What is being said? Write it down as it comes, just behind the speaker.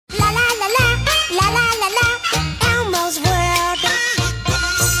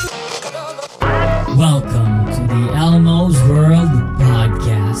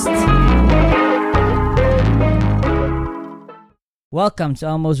Welcome to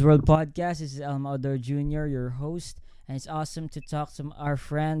Almost World Podcast. This is Elmo Jr., your host, and it's awesome to talk to our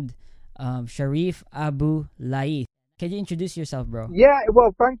friend Sharif Abu Laith. Can you introduce yourself, bro? Yeah,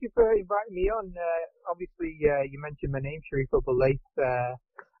 well, thank you for inviting me on. Obviously, you mentioned my name, Sharif Abu Laith.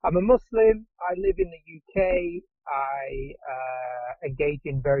 I'm a Muslim. I live in the UK. I engage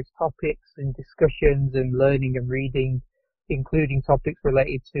in various topics and discussions and learning and reading, including topics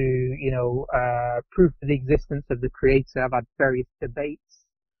related to, proof of the existence of the Creator. I've had various debates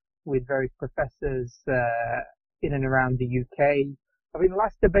with various professors in and around the UK. I mean, the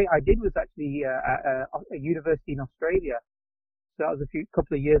last debate I did was actually at a university in Australia. So that was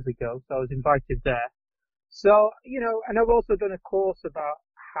couple of years ago. So I was invited there. So, and I've also done a course about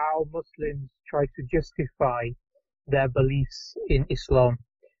how Muslims try to justify their beliefs in Islam.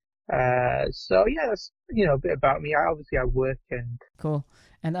 So yeah, that's, a bit about me. I work and Cool.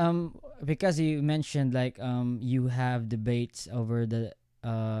 And because you mentioned like you have debates over the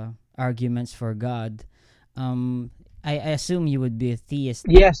arguments for God, I assume you would be a theist.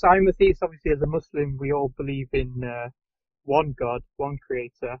 yes, I'm a theist. Obviously, as a Muslim, we all believe in one God, one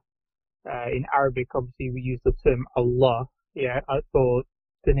creator. In Arabic, obviously, we use the term Allah, for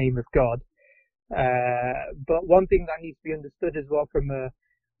the name of God. But one thing that needs to be understood as well from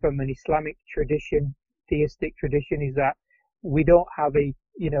an Islamic tradition, theistic tradition, is that we don't have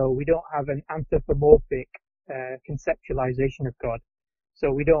an anthropomorphic conceptualization of God.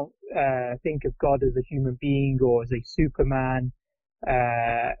 So we don't think of God as a human being or as a Superman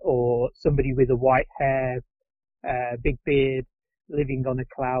or somebody with a white hair, big beard, living on a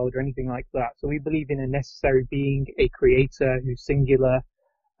cloud or anything like that. So we believe in a necessary being, a creator who's singular,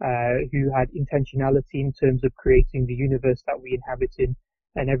 who had intentionality in terms of creating the universe that we inhabit in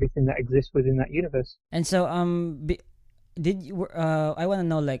and everything that exists within that universe. And so did you I want to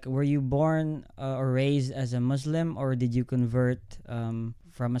know, like, were you born or raised as a Muslim, or did you convert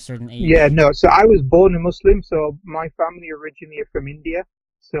from a certain Yeah, age? no. So I was born a Muslim. So my family originally are from India.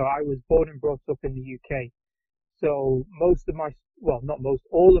 So I was born and brought up in the UK. So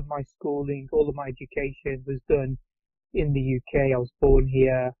all of my schooling, all of my education was done in the UK. I was born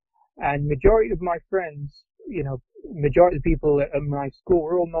here, and majority of my friends, majority of the people at my school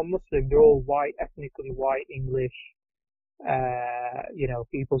were all non-Muslim. They're all white, ethnically white, English,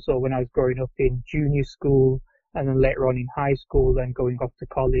 people. So when I was growing up in junior school and then later on in high school, then going off to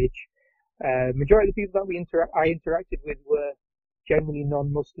college, majority of the people that I interacted with were generally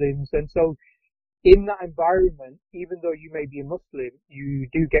non-Muslims, and so in that environment, even though you may be a Muslim, you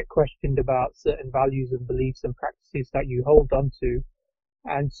do get questioned about certain values and beliefs and practices that you hold on to.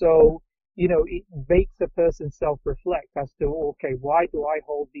 And so, it makes a person self-reflect as to, okay, why do I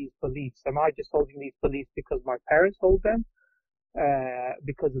hold these beliefs? Am I just holding these beliefs because my parents hold them,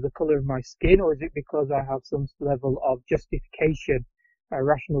 because of the color of my skin, or is it because I have some level of justification, a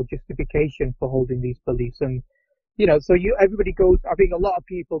rational justification for holding these beliefs? And everybody goes, I think a lot of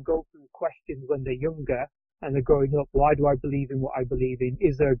people go through questions when they're younger and they're growing up. Why do I believe in what I believe in?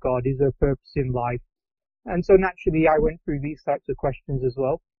 Is there a God? Is there a purpose in life? And so naturally I went through these types of questions as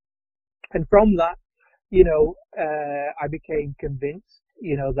well. And from that, I became convinced,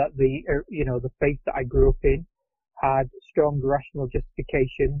 that the faith that I grew up in had strong rational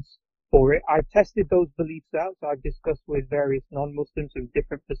justifications for it. I've tested those beliefs out. So I've discussed with various non-Muslims of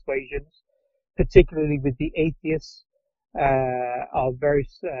different persuasions, particularly with the atheists of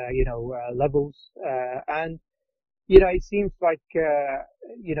various levels, and it seems like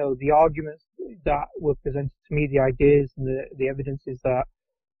the arguments that were presented to me, the ideas and the evidences that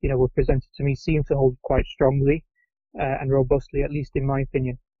were presented to me, seem to hold quite strongly and robustly, at least in my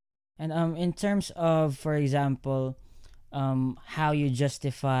opinion. And in terms of, for example, how you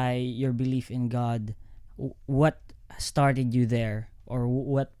justify your belief in God, what started you there, or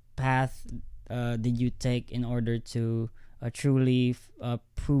what path did you take in order to truly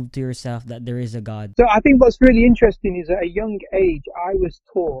prove to yourself that there is a God? So I think what's really interesting is at a young age I was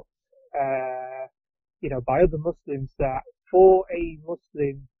taught by other Muslims that for a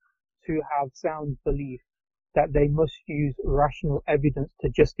Muslim to have sound belief, that they must use rational evidence to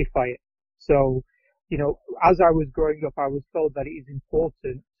justify it. So, as I was growing up, I was told that it is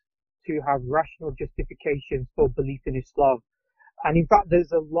important to have rational justifications for belief in Islam. And in fact,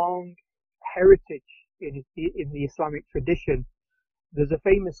 there's a long heritage in the Islamic tradition. There's a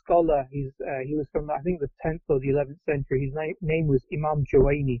famous scholar. He was from, I think, the 10th or the 11th century. His name was Imam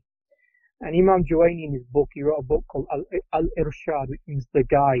Juwayni. And Imam Juwayni, in his book, he wrote a book called Al-Irshad, which means the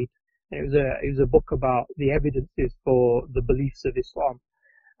guide. And it was a book about the evidences for the beliefs of Islam.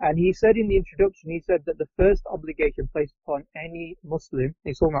 And he said in the introduction, he said that the first obligation placed upon any Muslim,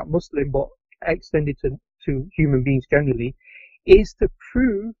 he's talking about Muslim, but extended to human beings generally, is to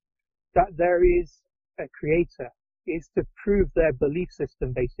prove that there is a creator, is to prove their belief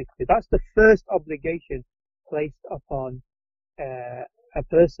system, basically. That's the first obligation placed upon a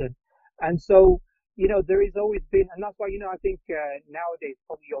person. And so, there has always been, and that's why, I think nowadays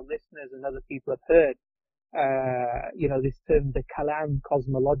probably your listeners and other people have heard, this term, the Kalam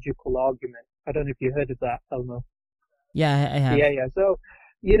cosmological argument. I don't know if you heard of that, Elmo. Yeah, I have. Yeah. So,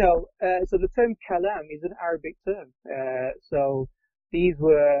 so the term Kalam is an Arabic term. So these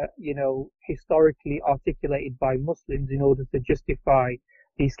were, historically articulated by Muslims in order to justify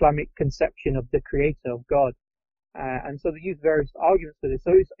the Islamic conception of the creator, of God. And so they use various arguments for this.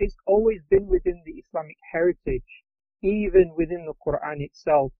 So it's always been within the Islamic heritage, even within the Quran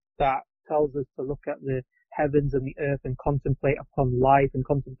itself, that tells us to look at the heavens and the earth and contemplate upon life and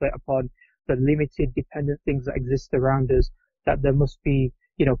contemplate upon the limited dependent things that exist around us, that there must be,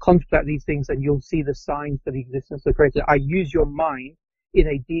 contemplate these things and you'll see the signs for the existence of the Creator. I use your mind in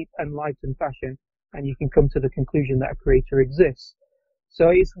a deep, enlightened fashion and you can come to the conclusion that a Creator exists. So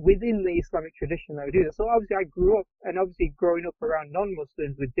it's within the Islamic tradition that we do that. So obviously I grew up, and obviously growing up around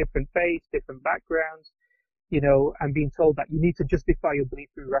non-Muslims with different faiths, different backgrounds, and being told that you need to justify your belief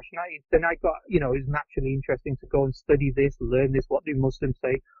through rationality, then I got, it's naturally interesting to go and study this, learn this. What do Muslims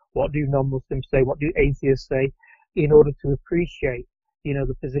say? What do non-Muslims say? What do atheists say? In order to appreciate,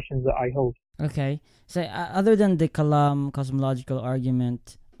 the positions that I hold. Okay. So other than the Kalam cosmological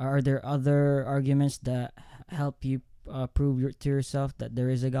argument, are there other arguments that help you prove to yourself that there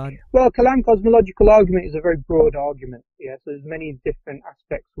is a God? Well, Kalam cosmological argument is a very broad argument. Yeah, so there's many different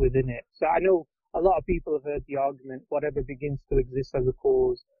aspects within it. So I know a lot of people have heard the argument, whatever begins to exist has a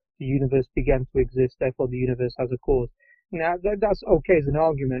cause, the universe began to exist, therefore the universe has a cause. Now, that's okay as an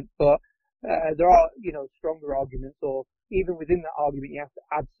argument, but there are, stronger arguments, or even within that argument, you have to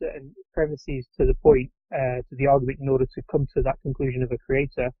add certain premises to the point, to the argument in order to come to that conclusion of a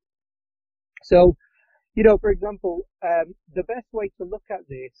creator. So, for example, the best way to look at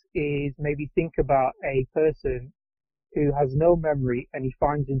this is maybe think about a person who has no memory and he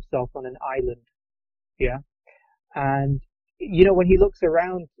finds himself on an island. Yeah. And, when he looks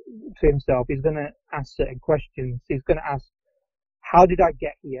around to himself, he's going to ask certain questions. He's going to ask, how did I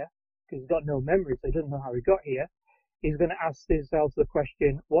get here? Because he's got no memory, so he doesn't know how he got here. He's going to ask himself the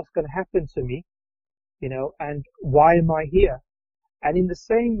question, what's going to happen to me? And why am I here? And in the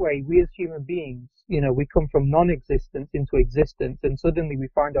same way, we as human beings, we come from non-existence into existence, and suddenly we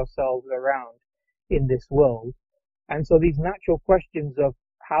find ourselves around in this world. And so these natural questions of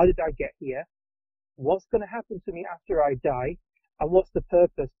how did I get here? What's going to happen to me after I die? And what's the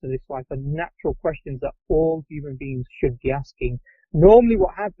purpose to this life? Are natural questions that all human beings should be asking. Normally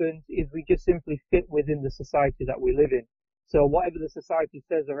what happens is we just simply fit within the society that we live in. So whatever the society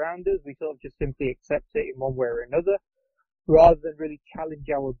says around us, we sort of just simply accept it in one way or another, rather than really challenge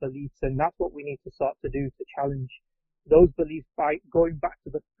our beliefs. And that's what we need to start to do, to challenge those beliefs by going back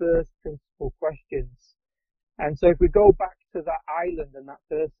to the first principal questions. And so if we go back to that island and that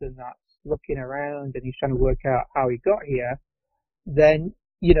person that's looking around and he's trying to work out how he got here, then,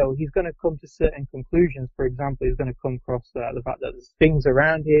 he's going to come to certain conclusions. For example, he's going to come across the fact that there's things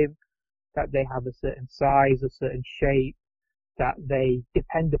around him, that they have a certain size, a certain shape, that they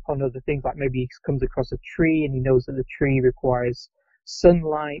depend upon other things, like maybe he comes across a tree and he knows that the tree requires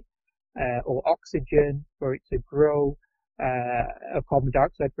sunlight or oxygen for it to grow, or carbon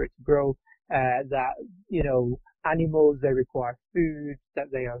dioxide for it to grow, that, animals, they require food, that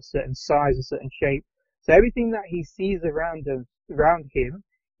they are a certain size, a certain shape. So everything that he sees around him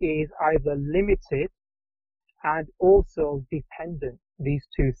is either limited and also dependent, these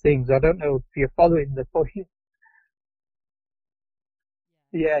two things. I don't know if you're following the point.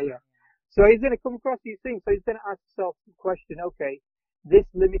 Yeah. So he's going to come across these things. So he's going to ask himself the question, okay, this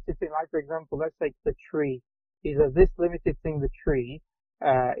limited thing, like for example, let's take the tree. Is this limited thing, the tree,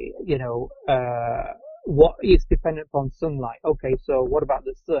 what is dependent upon sunlight? Okay, so what about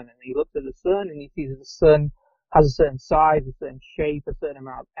the sun? And he looks at the sun and he sees that the sun has a certain size, a certain shape, a certain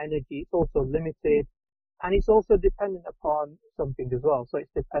amount of energy. It's also limited. And it's also dependent upon something as well. So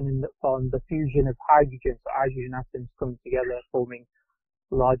it's dependent upon the fusion of hydrogen. So hydrogen atoms coming together, forming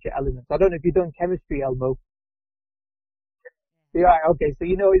larger elements. I don't know if you've done chemistry, Elmo. Yeah, okay. So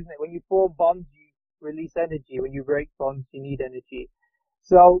isn't it? When you form bonds, you release energy. When you break bonds, you need energy.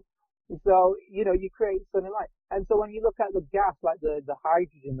 So you create something like. And so when you look at the gas, like the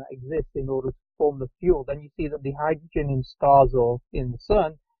hydrogen that exists in order to form the fuel, then you see that the hydrogen in stars or in the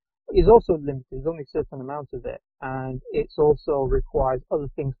sun is also limited. There's only a certain amount of it. And it also requires other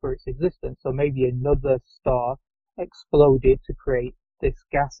things for its existence. So maybe another star exploded to create this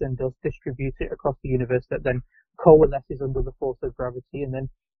gas and dust, distribute it across the universe that then coalesces under the force of gravity, and then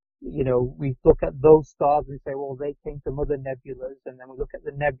we look at those stars and say, well, they came from other nebulas, and then we look at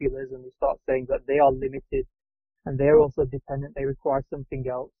the nebulas and we start saying that they are limited and they're also dependent. They require something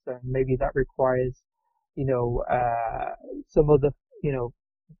else, and maybe that requires, some other,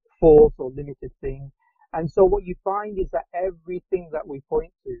 force or limited thing. And so what you find is that everything that we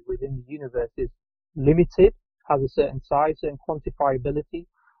point to within the universe is limited, has a certain size and quantifiability,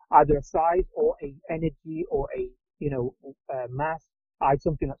 either a size or a energy or a, mass,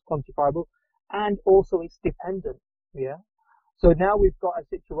 something that's quantifiable, and also it's dependent. Yeah. So now we've got a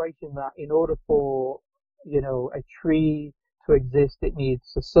situation that in order for, a tree to exist, it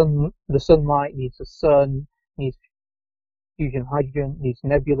needs the sunlight needs the sun, needs fusion of hydrogen, needs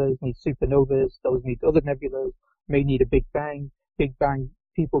nebulas, needs supernovas, those need other nebulas, may need a Big Bang. Big Bang,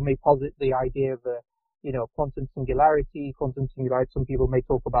 people may posit the idea of a, quantum singularity. Some people may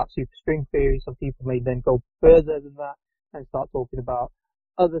talk about superstring theory. Some people may then go further than that and start talking about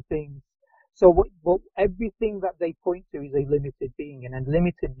other things. So what everything that they point to is a limited being, and a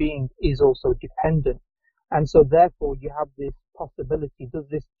limited being is also dependent. And so therefore you have this possibility, does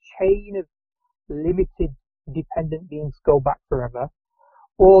this chain of limited dependent beings go back forever,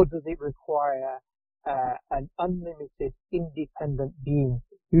 or does it require an unlimited independent being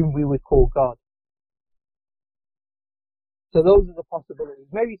whom we would call God? So those are the possibilities.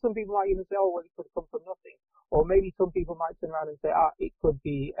 Maybe some people might even say, oh, well, it could come from nothing. Or maybe some people might turn around and say, it could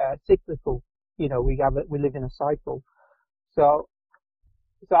be cyclical. We live in a cycle. So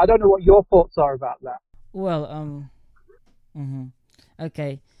I don't know what your thoughts are about that. Well, mhm.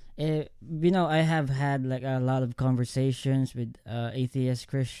 Okay. I have had like a lot of conversations with atheist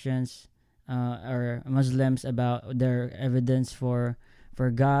Christians or Muslims about their evidence for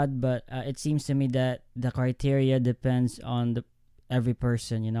God, but it seems to me that the criteria depends on every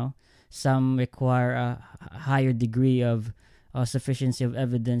person. Some require a higher degree of sufficiency of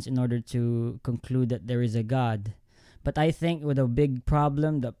evidence in order to conclude that there is a God. But I think with a big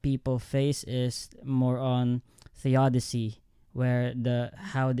problem that people face is more on theodicy, where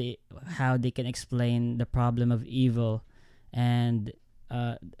how they can explain the problem of evil and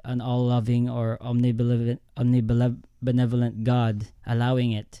an all-loving or omnibenevolent God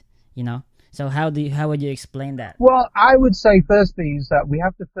allowing it. So how would you explain that? Well, I would say firstly is that we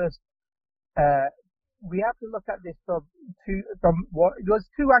have to look at this there's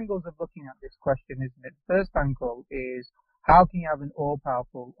two angles of looking at this question, isn't it? The first angle is, how can you have an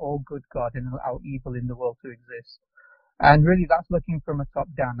all-powerful, all-good God and allow evil in the world to exist? And really that's looking from a top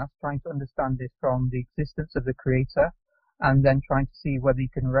down. That's trying to understand this from the existence of the Creator, and then trying to see whether you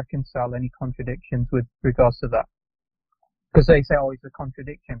can reconcile any contradictions with regards to that. Because they say, it's a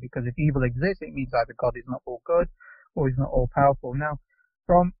contradiction, because if evil exists, it means either God is not all good or he's not all powerful. Now,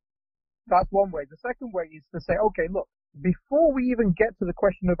 that's one way. The second way is to say, okay, look, before we even get to the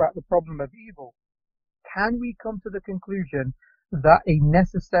question about the problem of evil, can we come to the conclusion that a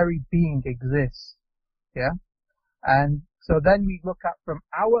necessary being exists? Yeah? And so then we look at from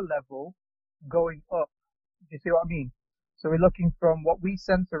our level going up. Do you see what I mean? So we're looking from what we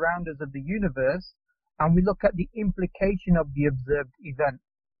sense around us of the universe, and we look at the implication of the observed event.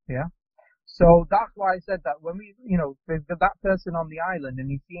 Yeah? So that's why I said that when there's that person on the island and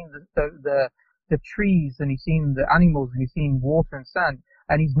he's seeing the trees, and he's seeing the animals, and he's seeing water and sand,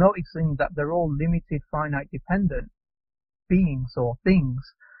 and he's noticing that they're all limited, finite, dependent beings or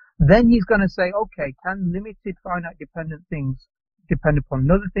things, then he's going to say, okay, can limited, finite, dependent things depend upon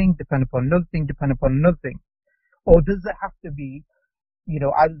another thing, depend upon another thing, depend upon another thing? Or does it have to be,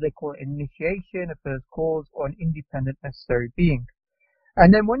 either they call it initiation, a first cause, or an independent necessary being?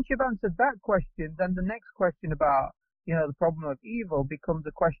 And then once you've answered that question, then the next question about, the problem of evil becomes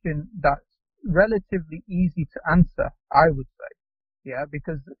a question that's relatively easy to answer, I would say. Yeah,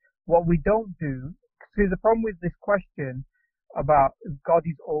 because what we don't do, see, the problem with this question about God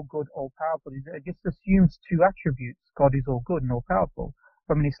is all good, all powerful, is it just assumes two attributes: God is all good and all powerful.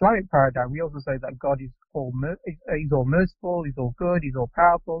 From an Islamic paradigm, we also say that God is he's all merciful, he's all good, he's all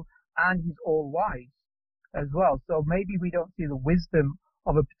powerful, and he's all wise as well. So maybe we don't see the wisdom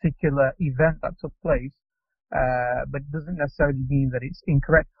of a particular event that took place, but it doesn't necessarily mean that it's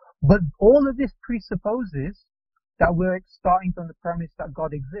incorrect. But all of this presupposes that we're starting from the premise that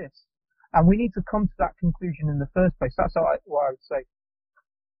God exists. And we need to come to that conclusion in the first place. That's what I would say.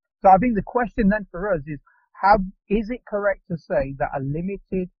 So I think the question then for us is, is it correct to say that a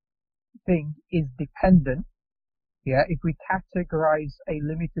limited thing is dependent? Yeah, if we categorize a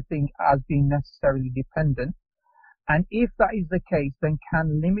limited thing as being necessarily dependent. And if that is the case, then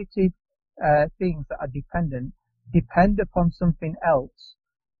can limited things that are dependent depend upon something else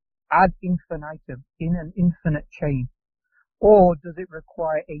ad infinitum, in an infinite chain? Or does it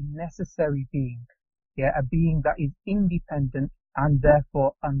require a necessary being? Yeah, a being that is independent and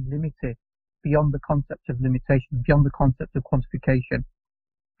therefore unlimited, beyond the concept of limitation, beyond the concept of quantification.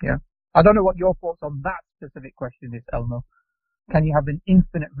 Yeah. I don't know what your thoughts on that specific question is, Elmo. Can you have an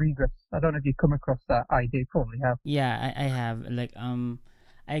infinite regress? I don't know if you come across that idea. You probably have. Yeah, I have like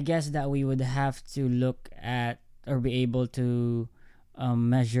I guess that we would have to look at or be able to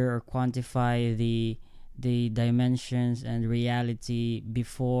measure or quantify the dimensions and reality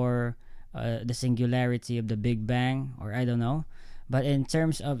before the singularity of the Big Bang, or I don't know. But in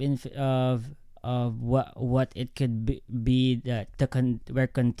terms of what it could be that where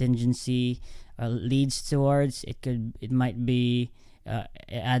contingency leads towards, it might be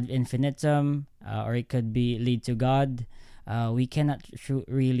ad infinitum, or it could be lead to God. We cannot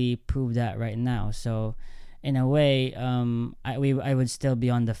really prove that right now. So, in a way, I would still be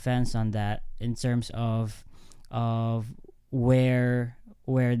on the fence on that in terms of where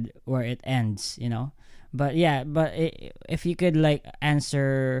it ends. But yeah, but if you could like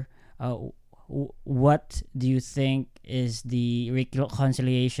answer, what do you think is the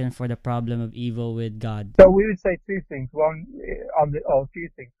reconciliation for the problem of evil with God? So we would say two things. One, or a few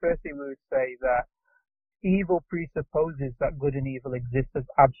things. Firstly, we would say that evil presupposes that good and evil exist as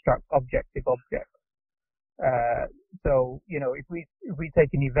abstract, objective objects. So, if we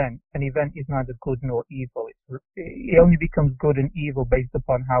take an event is neither good nor evil. It only becomes good and evil based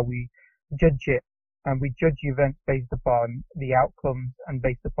upon how we judge it. And we judge events based upon the outcomes and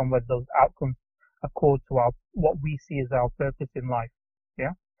based upon whether those outcomes accord to what we see as our purpose in life.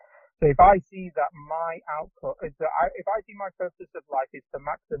 Yeah. So if I see that my outcome, if I see my purpose of life is to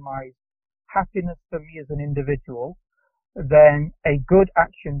maximize happiness for me as an individual, then a good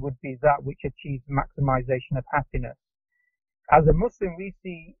action would be that which achieves maximization of happiness. As a Muslim, we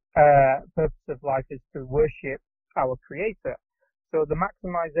see purpose of life is to worship our Creator. So the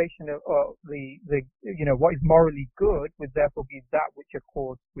maximization of what is morally good would therefore be that which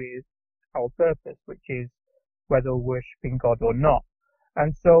accords with our purpose, which is whether we're worshiping God or not.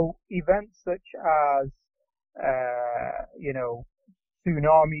 And so events such as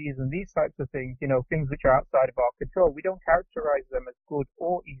tsunamis and these types of things, things which are outside of our control, we don't characterize them as good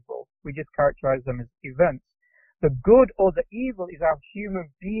or evil. We just characterize them as events. The good or the evil is how human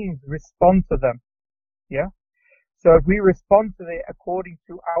beings respond to them. Yeah. So if we respond to it according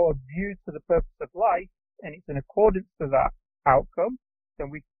to our view to the purpose of life, and it's in accordance to that outcome, then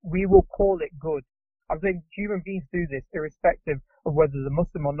we will call it good. I'm saying human beings do this irrespective of whether they're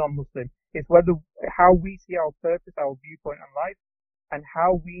Muslim or non-Muslim. It's how we see our purpose, our viewpoint on life, and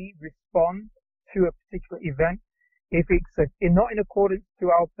how we respond to a particular event. If it's not in accordance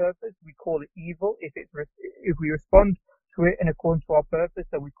to our purpose, we call it evil. If we respond to it in accordance to our purpose,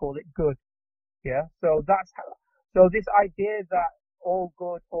 then we call it good. Yeah. So So this idea that all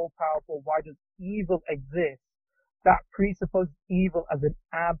good, all powerful, why does evil exist? That presupposes evil as an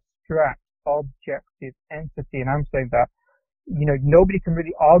abstract, objective entity. And I'm saying that, nobody can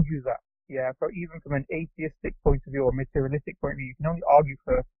really argue that. Yeah. Even from an atheistic point of view or materialistic point of view, you can only argue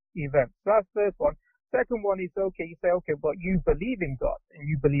for events. So that's the first one. Second one is, you say, but you believe in God and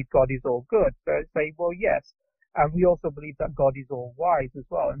you believe God is all good. So I say, well, yes. And we also believe that God is all wise as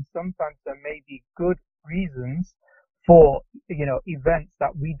well. And sometimes there may be good reasons for, events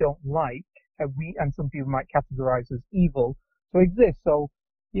that we don't like, and some people might categorize as evil to exist. So,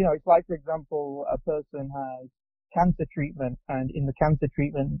 it's like, for example, a person has cancer treatment, and in the cancer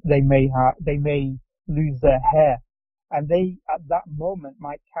treatment, they may lose their hair, and they, at that moment,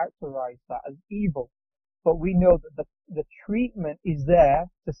 might characterize that as evil. But we know that the treatment is there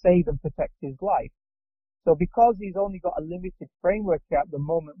to save and protect his life. So because he's only got a limited framework at the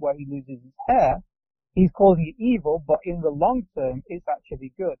moment where he loses his hair, he's calling it evil, but in the long term, it's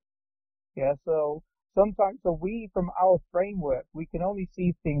actually good. Yeah, so we, from our framework, we can only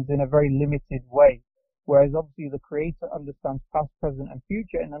see things in a very limited way. Whereas obviously the Creator understands past, present, and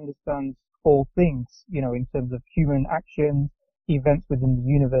future, and understands all things, in terms of human actions, events within the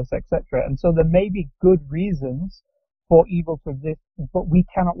universe, etc. And so there may be good reasons for evil to exist, but we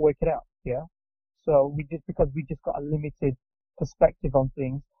cannot work it out. Yeah. So because we just got a limited perspective on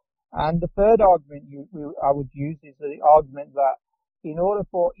things. And the third argument I would use is the argument that in order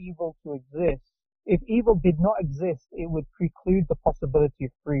for evil to exist, if evil did not exist, it would preclude the possibility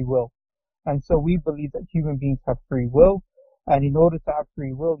of free will. And so we believe that human beings have free will. And in order to have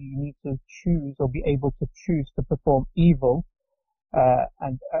free will, you need to choose or be able to choose to perform evil,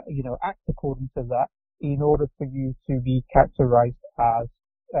 and act according to that in order for you to be characterized as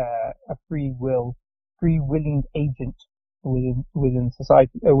a free willing agent. within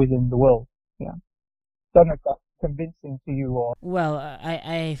society, within the world. Yeah, don't know if that's convincing to you or. Well,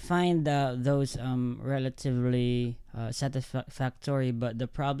 I find those relatively satisfactory, but the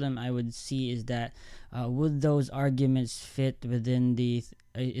problem I would see is that would those arguments fit within the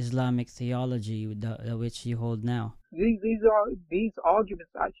Islamic theology which you hold now? These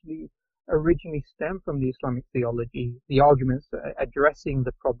arguments actually originally stem from the Islamic theology. The arguments addressing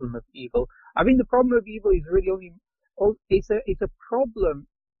the problem of evil. I mean, the problem of evil is really only it's a problem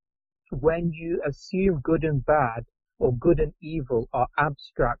when you assume good and bad or good and evil are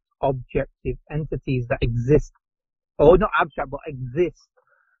abstract, objective entities that exist, or not abstract, but exist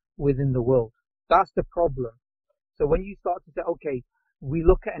within the world. That's the problem. So when you start to say, okay, we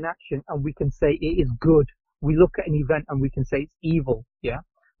look at an action and we can say it is good. We look at an event and we can say it's evil. Yeah.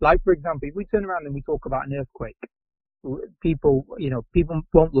 Like, for example, if we turn around and we talk about an earthquake, people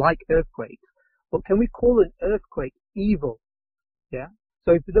won't like earthquakes, but can we call an earthquake evil? Yeah.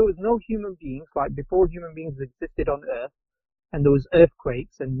 So if there was no human beings, like before human beings existed on Earth, and there was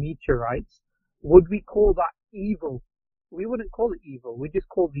earthquakes and meteorites, would we call that evil? We wouldn't call it evil. We just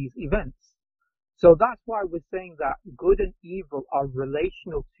call these events. So that's why we're saying that good and evil are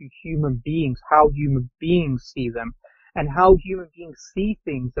relational to human beings, how human beings see them, and how human beings see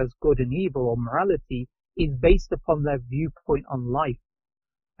things as good and evil or morality is based upon their viewpoint on life.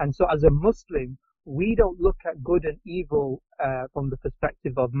 And so as a Muslim, we don't look at good and evil from the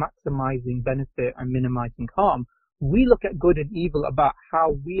perspective of maximizing benefit and minimizing harm. We look at good and evil about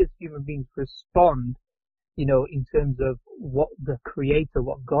how we as human beings respond, in terms of what the Creator,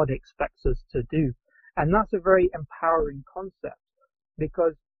 what God expects us to do. And that's a very empowering concept,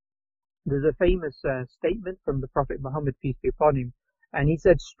 because there's a famous statement from the Prophet Muhammad, peace be upon him, and he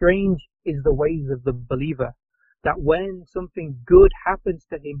said, strange is the ways of the believer, that when something good happens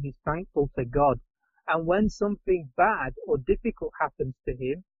to him, he's thankful to God. And when something bad or difficult happens to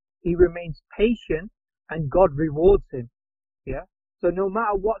him, he remains patient and God rewards him. Yeah. So no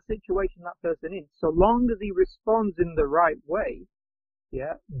matter what situation that person is, so long as he responds in the right way,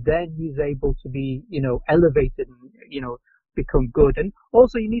 yeah, then he's able to be, elevated and, become good. And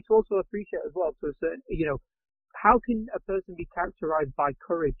also you need to also appreciate as well to a certain, how can a person be characterized by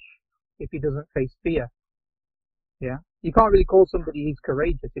courage if he doesn't face fear? Yeah. You can't really call somebody he's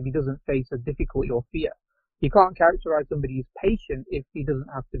courageous if he doesn't face a difficulty or fear. You can't characterize somebody as patient if he doesn't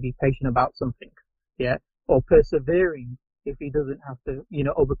have to be patient about something. Yeah. Or persevering if he doesn't have to,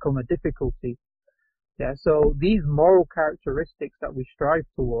 overcome a difficulty. Yeah. So these moral characteristics that we strive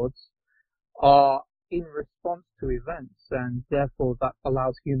towards are in response to events, and therefore that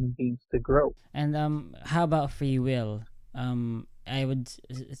allows human beings to grow. And how about free will? I would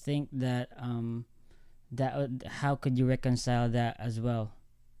think that how could you reconcile that as well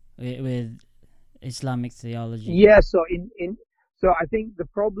with Islamic theology? Yeah, so so I think the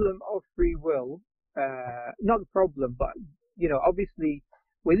problem of free will, not the problem, but obviously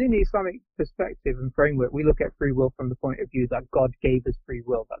within the Islamic perspective and framework, we look at free will from the point of view that God gave us free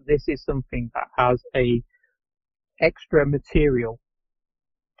will, that this is something that has a extra material,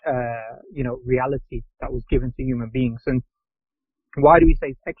 reality that was given to human beings. And why do we say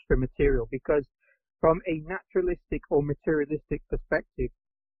it's extra material? Because from a naturalistic or materialistic perspective,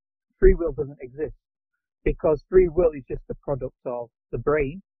 free will doesn't exist, because free will is just a product of the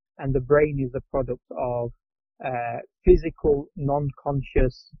brain, and the brain is a product of physical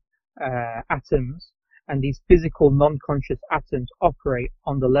non-conscious atoms, and these physical non-conscious atoms operate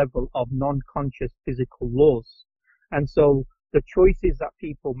on the level of non-conscious physical laws. And so the choices that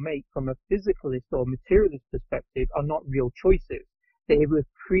people make from a physicalist or materialist perspective are not real choices. They were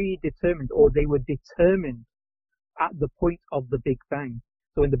predetermined, or they were determined at the point of the Big Bang.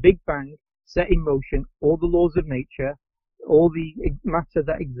 So in the Big Bang, set in motion all the laws of nature, all the matter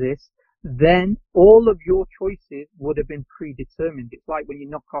that exists, then all of your choices would have been predetermined. It's like when you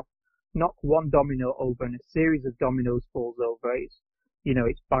knock one domino over and a series of dominoes falls over. It's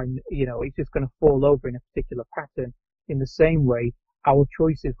just going to fall over in a particular pattern. In the same way, our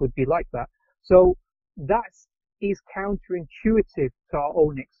choices would be like that. So that is counterintuitive to our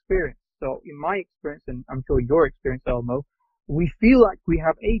own experience. So in my experience, and I'm sure your experience, Elmo, we feel like we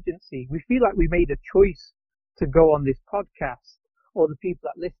have agency. We feel like we made a choice to go on this podcast, or the people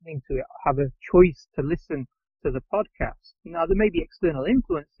that are listening to it have a choice to listen to the podcast. Now, there may be external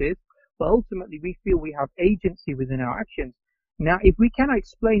influences, but ultimately we feel we have agency within our actions. Now, if we cannot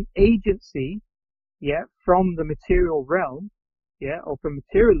explain agency, from the material realm, or from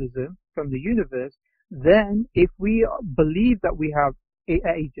materialism, from the universe, then if we believe that we have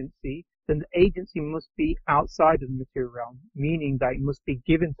agency, then the agency must be outside of the material realm, meaning that it must be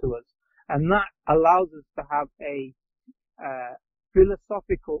given to us. And that allows us to have a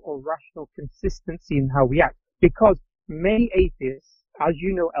philosophical or rational consistency in how we act. Because many atheists, as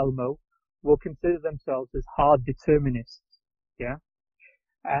you know, Elmo, will consider themselves as hard determinists. Yeah.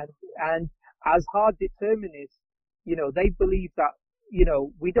 And as hard determinists, they believe that,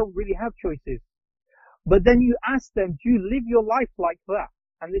 we don't really have choices. But then you ask them, do you live your life like that?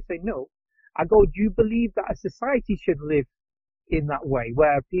 And they say, no. I go, do you believe that a society should live in that way,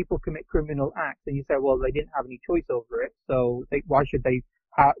 where people commit criminal acts? And you say, well, they didn't have any choice over it, so why should they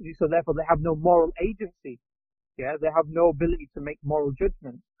have, so therefore they have no moral agency. Yeah, they have no ability to make moral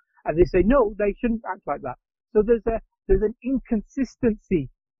judgments. And they say, no, they shouldn't act like that. So there's an inconsistency,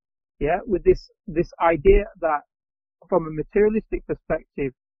 yeah, with this idea that from a materialistic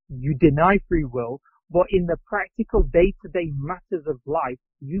perspective, you deny free will, but in the practical day-to-day matters of life,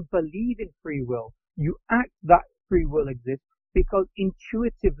 you believe in free will. You act that free will exists because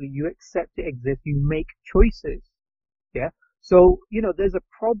intuitively you accept it exists. You make choices. Yeah. So, there's a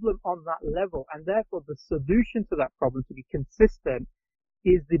problem on that level, and therefore the solution to that problem, to be consistent,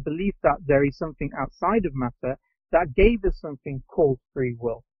 is the belief that there is something outside of matter that gave us something called free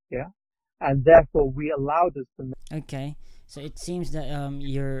will. Yeah. And therefore we allowed us to make. Okay, so it seems that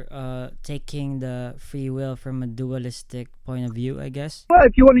you're taking the free will from a dualistic point of view, I guess. Well,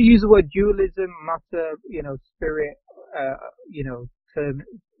 if you want to use the word dualism, matter, spirit, term,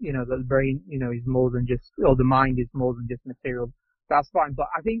 the brain, is more than just, or the mind is more than just material, that's fine. But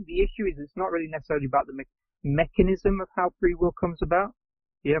I think the issue is it's not really necessarily about the mechanism of how free will comes about.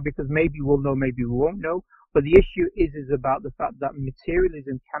 Because maybe we'll know, maybe we won't know. But the issue is about the fact that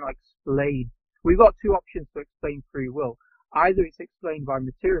materialism cannot explain. We've got two options to explain free will. Either it's explained by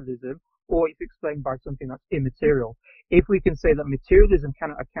materialism, or it's explained by something that's immaterial. If we can say that materialism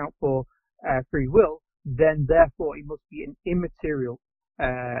cannot account for free will, then therefore it must be an immaterial,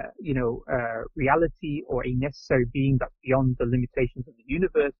 reality, or a necessary being that's beyond the limitations of the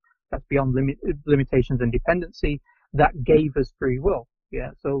universe, that's beyond limitations and dependency, that gave us free will.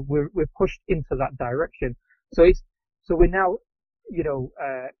 Yeah, so we're pushed into that direction. So we're now,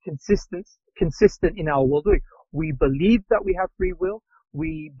 consistent in our worldview. We believe that we have free will.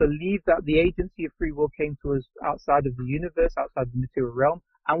 We believe that the agency of free will came to us outside of the universe, outside the material realm,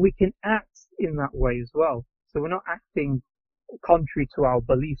 and we can act in that way as well. So we're not acting contrary to our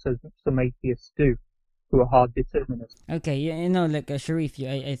beliefs as some atheists do, who are hard determinists. Okay, like Sharif,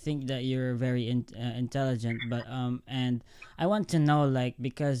 I think that you're very intelligent, but and I want to know, like,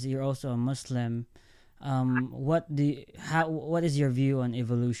 because you're also a Muslim, what is your view on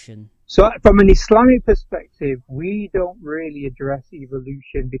evolution? So from an Islamic perspective, we don't really address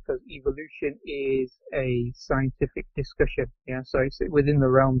evolution because evolution is a scientific discussion. Yeah, so it's within the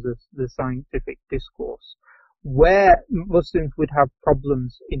realms of the scientific discourse. Where Muslims would have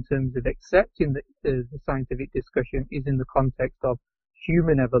problems in terms of accepting the scientific discussion is in the context of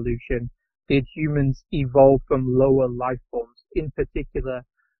human evolution. Did humans evolve from lower life forms? In particular,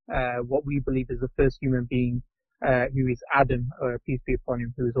 what we believe is the first human being, who is Adam, peace be upon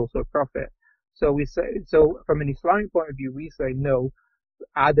him, who is also a prophet. So from an Islamic point of view, we say no,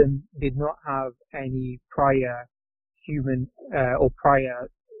 Adam did not have any prior human, or prior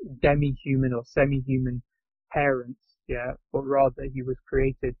demi-human or semi-human parents, yeah, but rather he was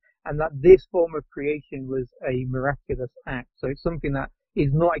created, and that this form of creation was a miraculous act. So it's something that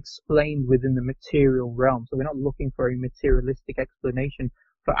is not explained within the material realm. So we're not looking for a materialistic explanation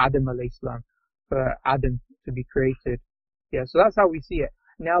for Adam alayhi salam, for Adam to be created. Yeah, so that's how we see it.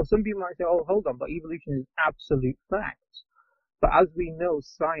 Now, some people might say, oh, hold on, but evolution is absolute fact. But as we know,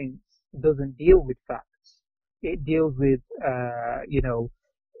 science doesn't deal with facts. It deals with,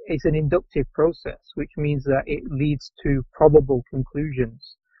 it's an inductive process, which means that it leads to probable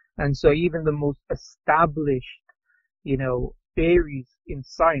conclusions. And so even the most established, theories in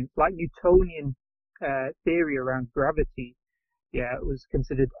science, like Newtonian theory around gravity, yeah, it was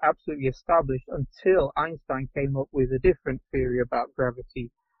considered absolutely established until Einstein came up with a different theory about gravity.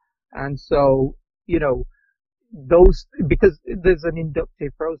 And so, because there's an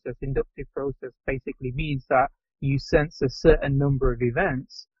inductive process. Inductive process basically means that you sense a certain number of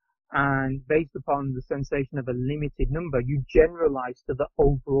events, and based upon the sensation of a limited number, you generalize to the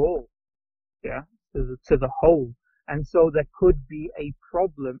overall, yeah, to the whole. And so there could be a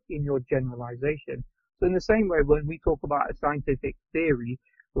problem in your generalization. So in the same way, when we talk about a scientific theory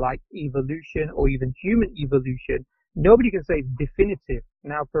like evolution or even human evolution, nobody can say it's definitive.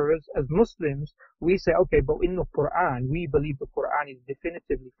 Now, for us as Muslims, we say, okay, but in the Quran, we believe the Quran is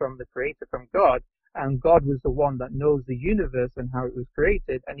definitively from the Creator, from God, and God was the one that knows the universe and how it was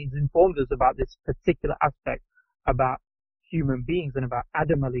created, and He's informed us about this particular aspect about human beings and about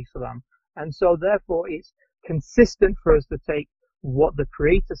Adam alayhi salam. And so therefore consistent for us to take what the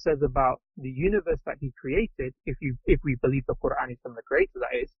Creator says about the universe that He created, if we believe the Quran is from the Creator,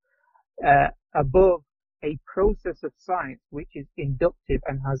 that is, above a process of science which is inductive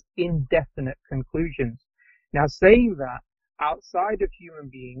and has indefinite conclusions. Now, saying that outside of human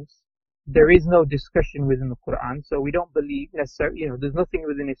beings, there is no discussion within the Quran, so we don't believe necessarily, there's nothing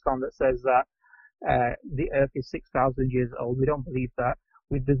within Islam that says that the earth is 6,000 years old. We don't believe that.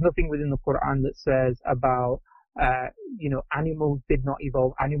 There's nothing within the Quran that says about, animals did not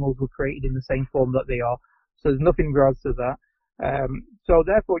evolve. Animals were created in the same form that they are. So there's nothing in regards to that. So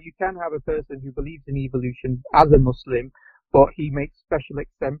therefore, you can have a person who believes in evolution as a Muslim, but he makes special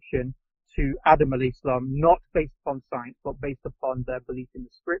exemption to Adam alayhi salam, not based upon science, but based upon their belief in the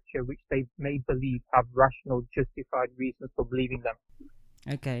scripture, which they may believe have rational, justified reasons for believing them.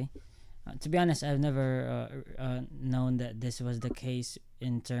 Okay. To be honest, I've never known that this was the case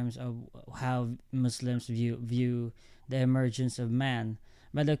in terms of how Muslims view the emergence of man.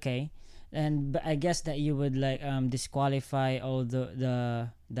 But okay, but I guess that you would like disqualify all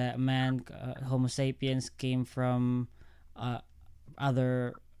that man, Homo sapiens, came from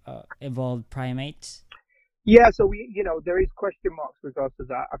other evolved primates. Yeah, so there is question marks with regards to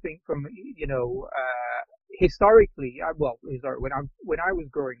that. I think from historically, when I was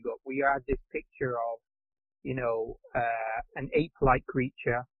growing up, we had this picture of an ape-like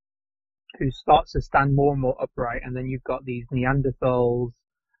creature who starts to stand more and more upright, and then you've got these Neanderthals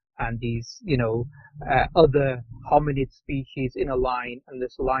and these other hominid species in a line, and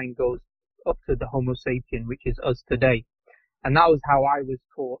this line goes up to the Homo sapien, which is us today. And that was how I was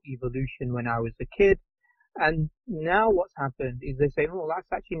taught evolution when I was a kid. And now what's happened is they say, oh, that's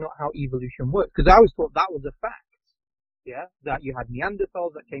actually not how evolution works. Because I was taught that was a fact. Yeah, that you had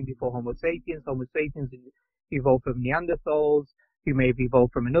Neanderthals that came before Homo sapiens. Homo sapiens evolved from Neanderthals, who may have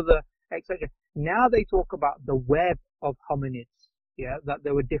evolved from another, etc. Now they talk about the web of hominids. Yeah, that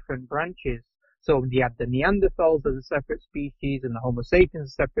there were different branches. So you had the Neanderthals as a separate species, and the Homo sapiens as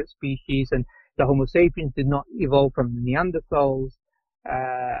a separate species, and the Homo sapiens did not evolve from the Neanderthals,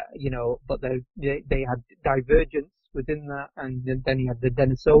 but they had divergence within that, and then you had the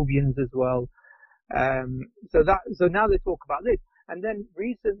Denisovians as well. So now they talk about this, and then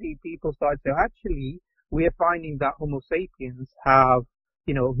recently people started to actually we are finding that Homo sapiens have,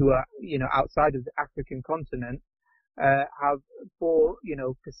 who are outside of the African continent, have 4%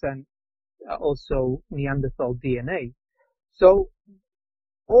 also Neanderthal DNA. So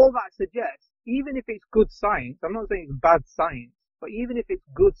all that suggests, even if it's good science, I'm not saying it's bad science, but even if it's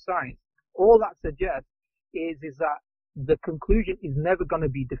good science, all that suggests is that the conclusion is never going to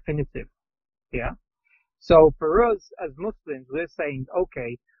be definitive. Yeah. So for us as Muslims, we're saying,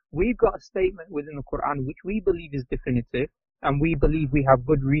 okay, we've got a statement within the Quran which we believe is definitive, and we believe we have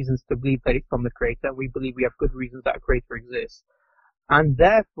good reasons to believe that it's from the Creator, and we believe we have good reasons that a Creator exists. And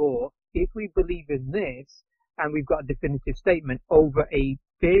therefore, if we believe in this, and we've got a definitive statement over a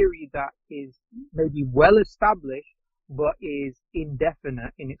theory that is maybe well established, but is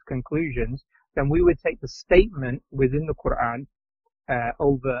indefinite in its conclusions, then we would take the statement within the Quran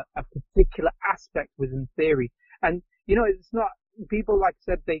over a particular aspect within theory. And, it's not, people, like I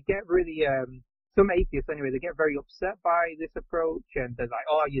said, they get really, some atheists anyway, they get very upset by this approach, and they're like,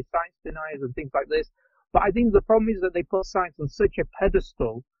 oh, you're science deniers and things like this. But I think the problem is that they put science on such a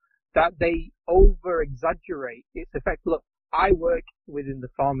pedestal that they over exaggerate its effect. Look, I work within the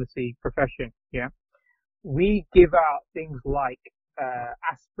pharmacy profession, yeah. We give out things like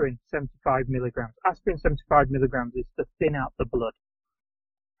aspirin 75 milligrams. Aspirin 75 milligrams is to thin out the blood.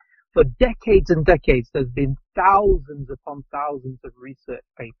 For decades and decades, there's been thousands upon thousands of research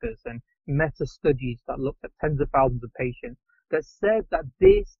papers and meta-studies that looked at tens of thousands of patients that said that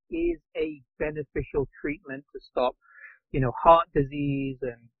this is a beneficial treatment to stop, heart disease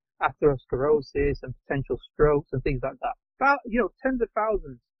and atherosclerosis and potential strokes and things like that. Tens of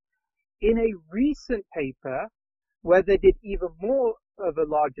thousands. In a recent paper where they did even more of a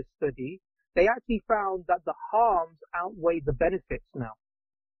larger study, they actually found that the harms outweigh the benefits now.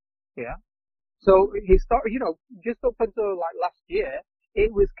 Yeah. So just up until like last year,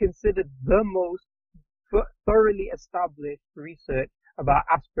 it was considered the most thoroughly established research about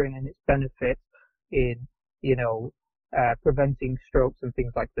aspirin and its benefits in, preventing strokes and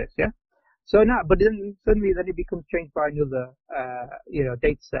things like this. Yeah. So now, but then suddenly it becomes changed by another,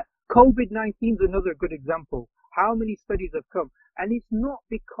 data set. COVID-19 is another good example. How many studies have come? And it's not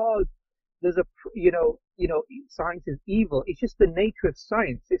because there's science is evil. It's just the nature of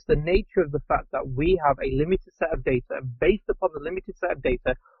science. It's the nature of the fact that we have a limited set of data, and based upon the limited set of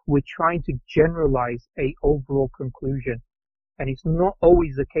data, we're trying to generalize a overall conclusion. And it's not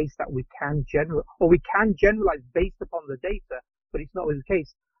always the case that we can generalize based upon the data, but it's not always the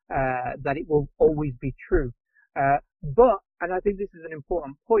case that it will always be true. And I think this is an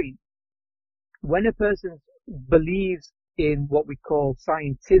important point, when a person believes in what we call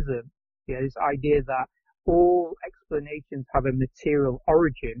scientism, this idea that all explanations have a material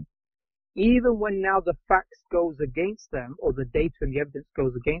origin, even when now the facts goes against them, or the data and the evidence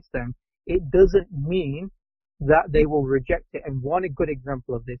goes against them, it doesn't mean that they will reject it. And one good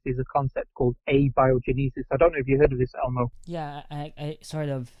example of this is a concept called abiogenesis. I don't know if you heard of this, Elmo. Yeah, I sort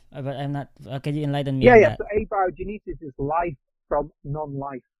of, but I'm not. Can you enlighten me Yeah, on yeah. that? So abiogenesis is life from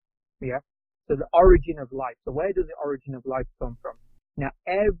non-life. Yeah. So the origin of life. So where does the origin of life come from? Now,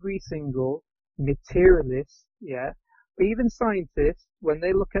 every single materialist, even scientists, when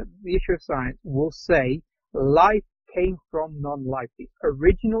they look at the issue of science, will say life came from non-life. The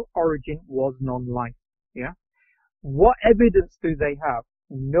original origin was non-life. Yeah. What evidence do they have?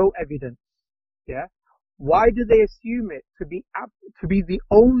 No evidence. Yeah. Why do they assume it to be the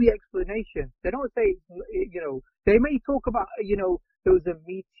only explanation? They don't say, they may talk about, there was a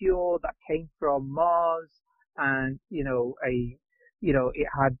meteor that came from Mars, and it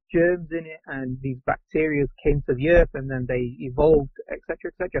had germs in it, and these bacteria came to the earth, and then they evolved,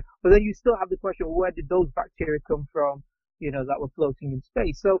 etc., etc. But then you still have the question, well, where did those bacteria come from, that were floating in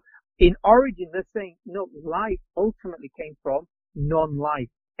space? So in origin, they're saying, no, life ultimately came from non-life,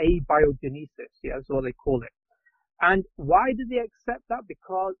 abiogenesis. Yeah, that's what they call it. And why do they accept that?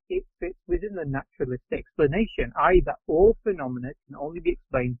 Because it fits within the naturalistic explanation, i.e. that all phenomena can only be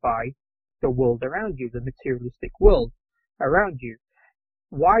explained by the world around you, the materialistic world around you.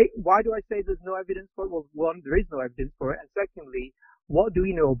 Why do I say there's no evidence for it? Well, one, there is no evidence for it. And secondly, what do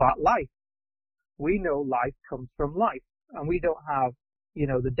we know about life? We know life comes from life. And we don't have,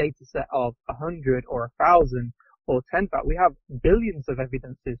 the data set of 100 or 1,000 or 10,000. We have billions of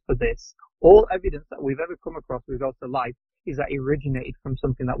evidences for this. All evidence that we've ever come across with regards to life is that it originated from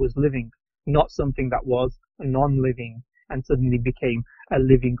something that was living, not something that was non-living and suddenly became a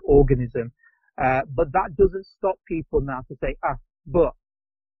living organism. But that doesn't stop people now to say, but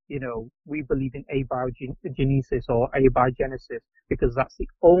we believe in abiogenesis or abiogenesis because that's the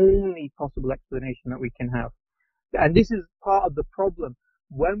only possible explanation that we can have. And this is part of the problem.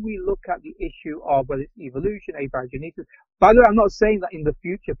 When we look at the issue of whether it's evolution, abiogenesis, by the way, I'm not saying that in the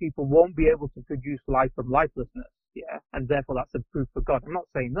future people won't be able to produce life from lifelessness, and therefore that's a proof for God. I'm not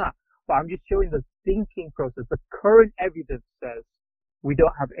saying that, but I'm just showing the thinking process. The current evidence says we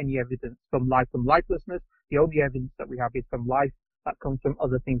don't have any evidence from life from lifelessness. The only evidence that we have is from life that comes from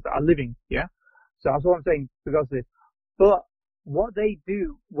other things that are living, So that's what I'm saying because of this. But what they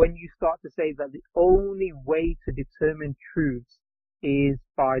do when you start to say that the only way to determine truths is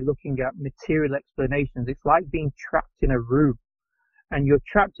by looking at material explanations, it's like being trapped in a room. And you're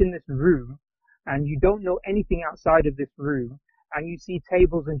trapped in this room, and you don't know anything outside of this room, and you see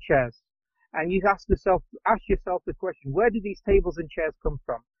tables and chairs. And you ask yourself the question, where do these tables and chairs come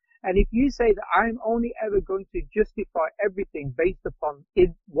from? And if you say that I'm only ever going to justify everything based upon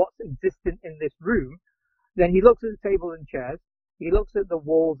what's existing in this room, then he looks at the table and chairs, he looks at the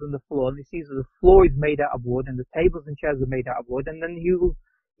walls and the floor, and he sees that the floor is made out of wood, and the tables and chairs are made out of wood, and then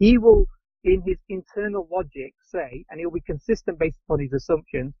he will, in his internal logic, say, and he'll be consistent based upon his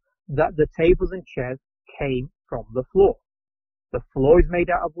assumptions, that the tables and chairs came from the floor. The floor is made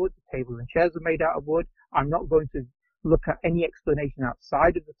out of wood, the tables and chairs are made out of wood. I'm not going to look at any explanation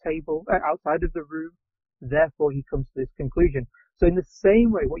outside of the table, outside of the room. Therefore, he comes to this conclusion. So in the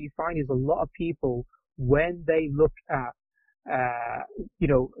same way, what you find is a lot of people, when they look at,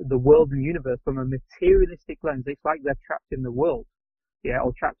 the world and universe from a materialistic lens, it's like they're trapped in the world,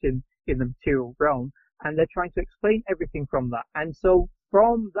 or trapped in the material realm, and they're trying to explain everything from that. And so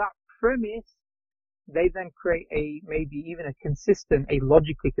from that premise, they then create maybe even a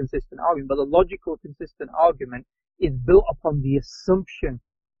logically consistent argument. But the logical consistent argument is built upon the assumption,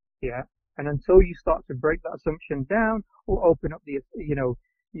 and until you start to break that assumption down or open up the,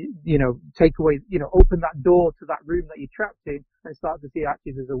 take away, open that door to that room that you're trapped in and start to see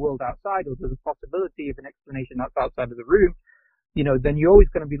actually there's a world outside, or there's a possibility of an explanation that's outside of the room, then you're always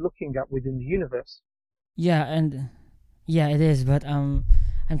going to be looking at within the universe. Yeah, and it is, but I'm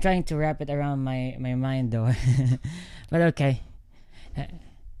trying to wrap it around my mind though. But okay.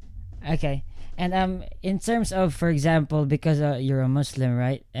 Okay. And in terms of, for example, because you're a Muslim,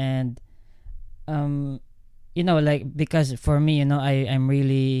 right? And like, because for me, I'm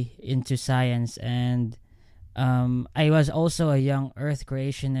really into science, and I was also a young earth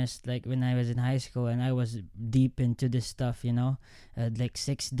creationist, like when I was in high school, and I was deep into this stuff, like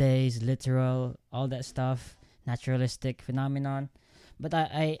 6 days literal, all that stuff, naturalistic phenomenon. But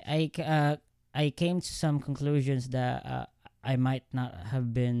I came to some conclusions that I might not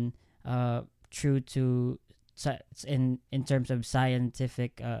have been true to in terms of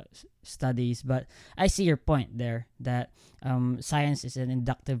scientific studies. But I see your point there, that science is an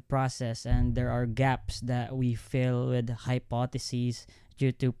inductive process, and there are gaps that we fill with hypotheses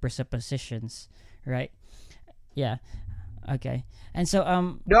due to presuppositions, right? Yeah. Okay. And so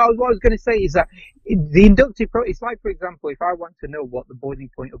No, what I was going to say is that the inductive it's like, for example, if I want to know what the boiling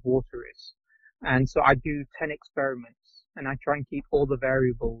point of water is, and so I do 10 experiments, and I try and keep all the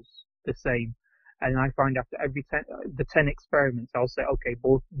variables the same, and I find after every 10 experiments, I'll say, okay,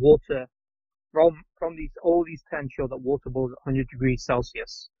 water from these all these 10 show that water boils at 100 degrees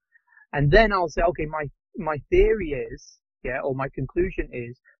Celsius, and then I'll say, okay, my theory is, yeah, or my conclusion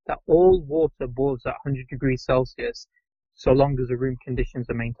is that all water boils at 100 degrees Celsius, so long as the room conditions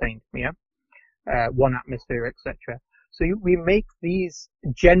are maintained, yeah, 1 atmosphere, etc. So we make these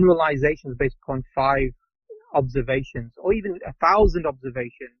generalizations based upon 5 observations, or even 1,000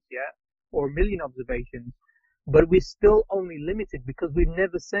 observations, yeah, or 1,000,000 observations, but we're still only limited because we've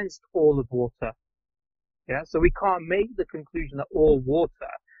never sensed all of water, yeah. So we can't make the conclusion that all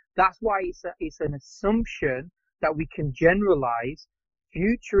water. That's why it's an assumption that we can generalize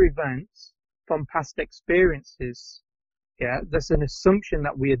future events from past experiences. Yeah, that's an assumption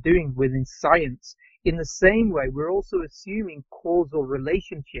that we are doing within science. In the same way, we're also assuming causal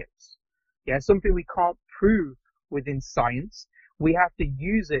relationships. Yeah, something we can't prove within science. We have to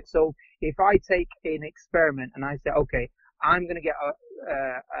use it. So if I take an experiment and I say, okay, I'm going to get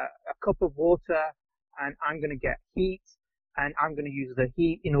a cup of water, and I'm going to get heat, and I'm going to use the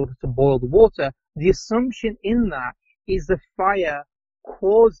heat in order to boil the water, the assumption in that is the fire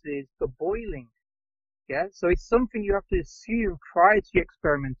causes the boiling. Yeah, so it's something you have to assume prior to your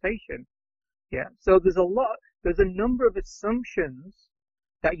experimentation. Yeah, so there's a number of assumptions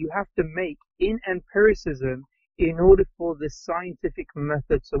that you have to make in empiricism in order for the scientific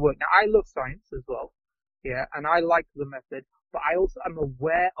method to work. Now, I love science as well, yeah, and I like the method, but I also am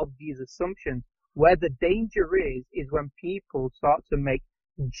aware of these assumptions. Where the danger is when people start to make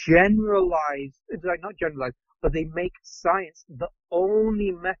not generalized, but they make science the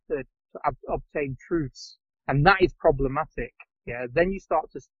only method to obtain truths, and that is problematic. Yeah, then you start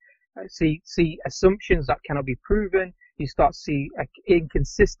to see assumptions that cannot be proven. You start to see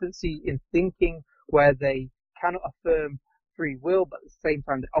inconsistency in thinking, where they cannot affirm free will, but at the same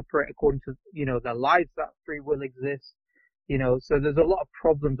time they operate according to their lives that free will exists. So there's a lot of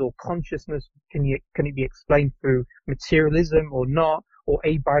problems. Or consciousness, can it be explained through materialism or not, or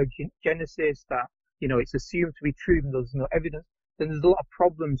abiogenesis, that it's assumed to be true even though there's no evidence. Then there's a lot of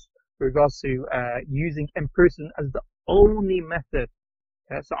problems with regards to using empiricism as the only method.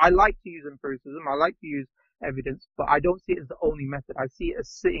 So I like to use empiricism, I like to use evidence, but I don't see it as the only method. I see it as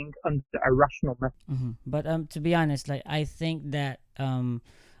sitting under a rational method. Mm-hmm. But to be honest, like, I think that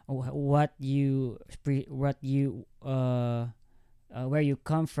what you where you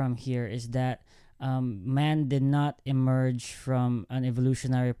come from here is that man did not emerge from an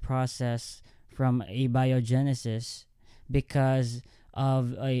evolutionary process from abiogenesis because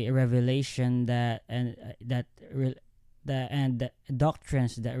of a revelation and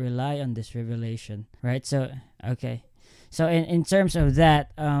doctrines that rely on this revelation, right? So okay, so in terms of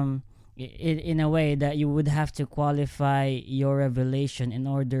that, in a way that you would have to qualify your revelation in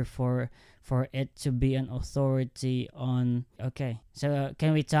order for it to be an authority on. Okay, so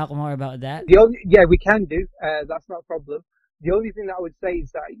can we talk more about that? Yeah, we can do. That's not a problem. The only thing that I would say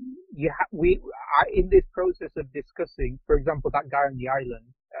is that in this process of discussing, for example, that guy on the island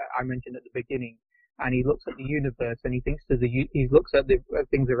I mentioned at the beginning, and he looks at the universe and he looks at the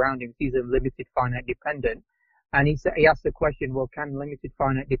things around him, sees them limited, finite, dependent, and he asks the question, well, can limited,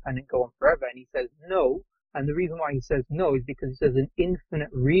 finite, dependent go on forever? And he says no. And the reason why he says no is because he says an infinite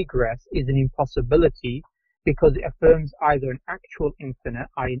regress is an impossibility, because it affirms either an actual infinite,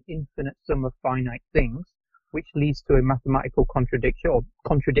 i.e. an infinite sum of finite things, which leads to a mathematical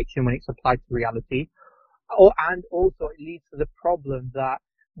contradiction when it's applied to reality, and also it leads to the problem that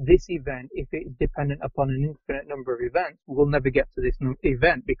this event, if it is dependent upon an infinite number of events, we'll never get to this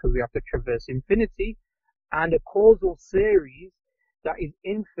event because we have to traverse infinity, and a causal series that is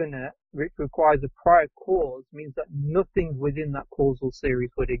infinite, which requires a prior cause, means that nothing within that causal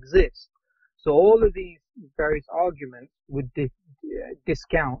series would exist. So all of these various arguments would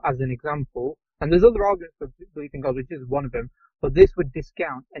discount, as an example, and there's other arguments for belief in God, which is one of them, but this would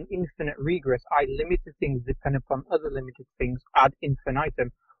discount an infinite regress, i.e. limited things depend upon other limited things ad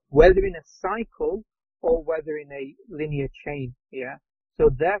infinitum, whether in a cycle or whether in a linear chain, yeah? So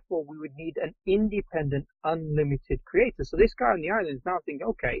therefore, we would need an independent, unlimited creator. So this guy on the island is now thinking,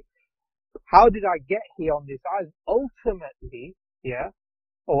 okay, how did I get here on this island? Ultimately, yeah,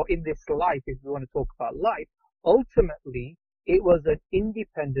 or in this life, if we want to talk about life, ultimately, it was an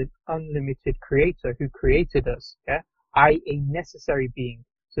independent, unlimited creator who created us, yeah, a necessary being.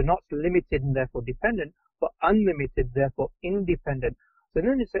 So not limited and therefore dependent, but unlimited, therefore independent. So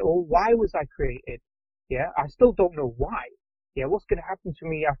then you say, oh, why was I created? Yeah, I still don't know why. Yeah, what's going to happen to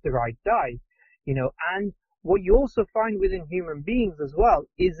me after I die? And what you also find within human beings as well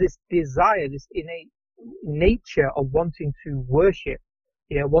is this desire, this innate nature of wanting to worship,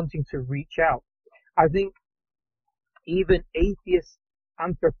 wanting to reach out. I think even atheists,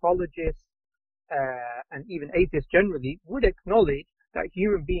 anthropologists, and even atheists generally would acknowledge that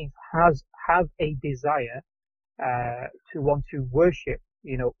human beings have a desire to want to worship.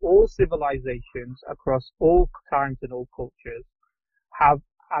 All civilizations across all times and all cultures have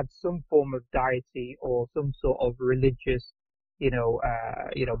had some form of deity or some sort of religious,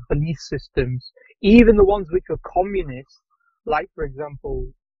 belief systems. Even the ones which were communist, like for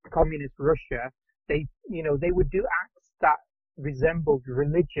example, communist Russia, they would do acts that resembled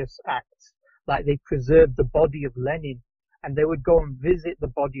religious acts. Like they preserved the body of Lenin, and they would go and visit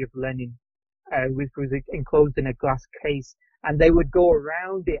the body of Lenin, which was enclosed in a glass case, and they would go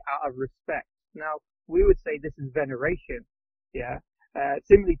around it out of respect. Now, we would say this is veneration, yeah.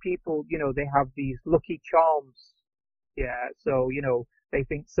 Similarly, people, they have these lucky charms, yeah. So, they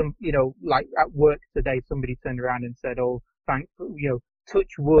think like at work today, somebody turned around and said, "Oh,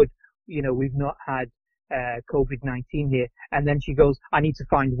 touch wood, we've not had COVID-19 here." And then she goes, "I need to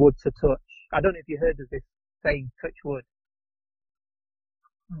find wood to touch." I don't know if you heard of this saying, "Touch wood."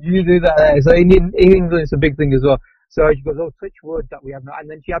 You do that there. So in England, it's a big thing as well. So she goes, "Oh, touch wood that we have not," and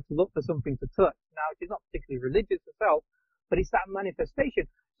then she had to look for something to touch. Now, she's not particularly religious herself, but it's that manifestation.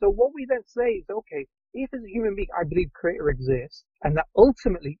 So what we then say is, okay, if as a human being, I believe creator exists, and that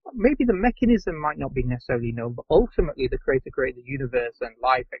ultimately, maybe the mechanism might not be necessarily known, but ultimately the creator created the universe and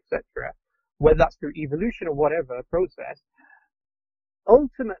life, etc., whether that's through evolution or whatever process,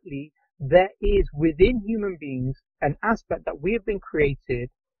 ultimately there is within human beings an aspect that we have been created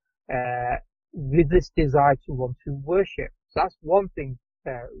with this desire to want to worship. So that's one thing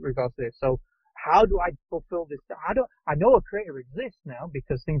regards to this. So how do I fulfill this? I know a creator exists now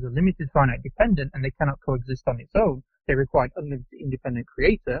because things are limited, finite, dependent, and they cannot coexist on its own. They require an unlimited, independent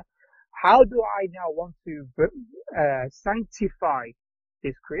creator. How do I now want to sanctify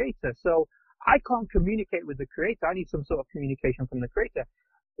this creator? So I can't communicate with the creator. I need some sort of communication from the creator.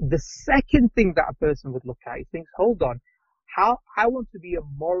 The second thing that a person would look at is thinks, hold on, I want to be a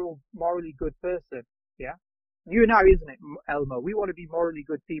morally good person. Yeah. You and I, isn't it, Elmo? We want to be morally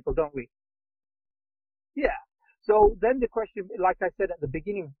good people, don't we? Yeah. So then the question, like I said at the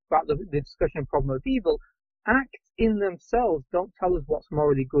beginning about the discussion problem of evil, acts in themselves don't tell us what's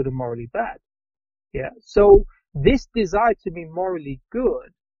morally good or morally bad. Yeah. So this desire to be morally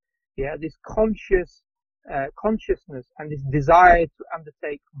good, yeah, this consciousness and this desire to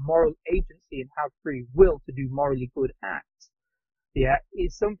undertake moral agency and have free will to do morally good acts, yeah,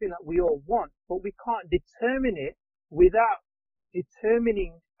 is something that we all want, but we can't determine it without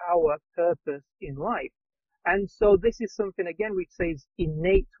determining our purpose in life. And so this is something, again, we say is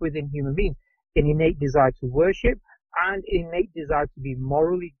innate within human beings, an innate desire to worship and an innate desire to be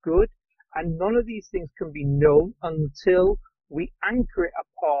morally good. And none of these things can be known until we anchor it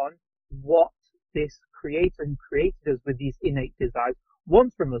upon what this creator who created us with these innate desires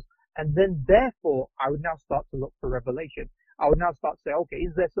wants from us. And then therefore, I would now start to look for revelation. I would now start to say, okay,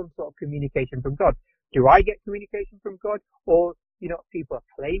 is there some sort of communication from God? Do I get communication from God? Or, people are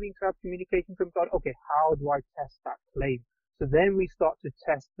claiming to have communication from God. Okay, how do I test that claim? So then we start to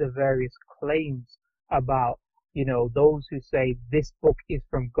test the various claims about, those who say this book is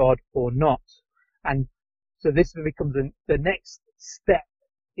from God or not. And so this becomes the next step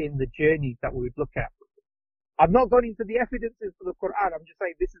in the journey that we would look at. I've not gone into the evidences for the Quran. I'm just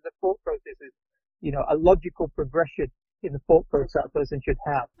saying this is a thought process, a logical progression in the thought process that a person should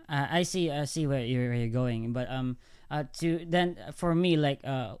have. I see where you're going, but to then for me, like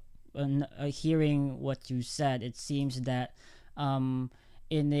hearing what you said, it seems that in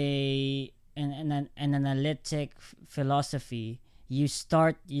an analytic philosophy, you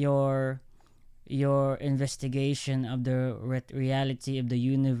start your investigation of the reality of the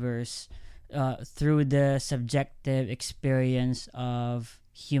universe through the subjective experience of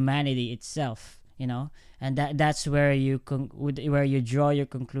humanity itself, and that's where where you draw your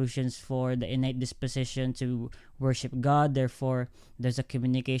conclusions for the innate disposition to worship God. Therefore, there's a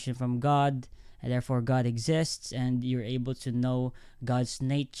communication from God, and therefore God exists, and you're able to know God's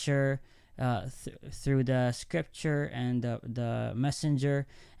nature through the scripture and the messenger.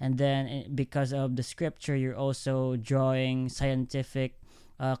 And then because of the scripture, you're also drawing scientific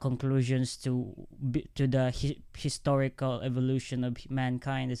conclusions to the historical evolution of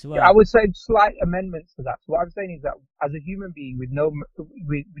mankind as Yeah, I well. would say slight amendments to that. So what I'm saying is that as a human being with no,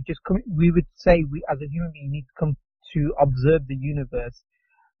 we just come, we would say we as a human being need to come to observe the universe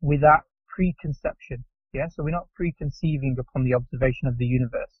without preconception. Yeah, so we're not preconceiving upon the observation of the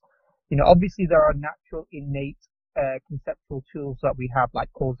universe. You know, obviously there are natural, innate, conceptual tools that we have, like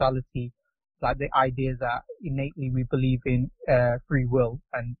causality, like the idea that innately we believe in free will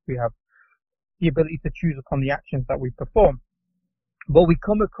and we have the ability to choose upon the actions that we perform. But we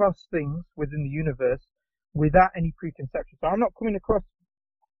come across things within the universe without any preconception. So I'm not coming across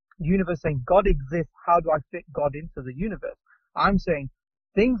the universe saying God exists. How do I fit God into the universe? I'm saying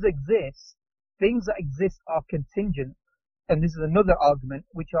things exist. Things that exist are contingent. And this is another argument,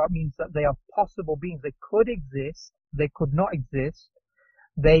 which means that they are possible beings. They could exist. They could not exist.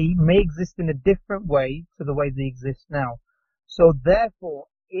 They may exist in a different way to the way they exist now. So therefore,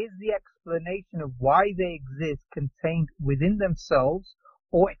 is the explanation of why they exist contained within themselves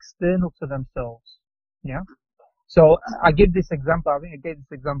or external to themselves? Yeah. So I give this example. I think I gave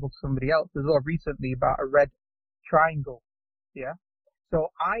this example to somebody else as well recently about a red triangle. Yeah. So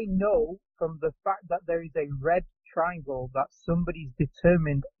I know from the fact that there is a red triangle that somebody's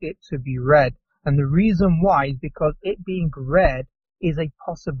determined it to be red. And the reason why is because it being red is a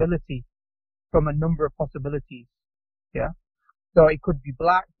possibility from a number of possibilities. Yeah. So it could be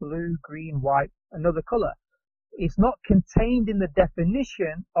black, blue, green, white, another color. It's not contained in the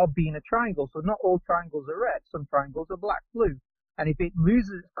definition of being a triangle. So not all triangles are red. Some triangles are black, blue. And if it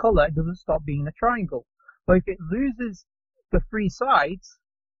loses its color, it doesn't stop being a triangle. But if it loses the three sides,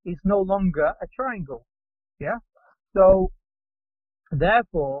 it's no longer a triangle. Yeah. So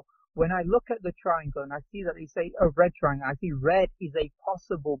therefore, when I look at the triangle and I see that they say a red triangle, I see red is a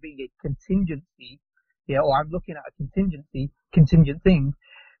possible being, a contingency, yeah, or I'm looking at a contingent thing,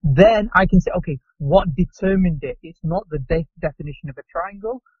 then I can say, okay, what determined it? It's not the definition of a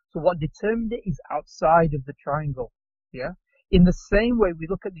triangle. So what determined it is outside of the triangle. Yeah. In the same way, we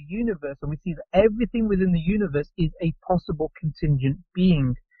look at the universe and we see that everything within the universe is a possible contingent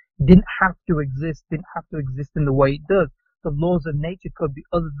being. Didn't have to exist in the way it does. The laws of nature could be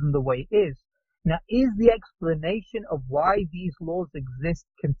other than the way it is. Now, is the explanation of why these laws exist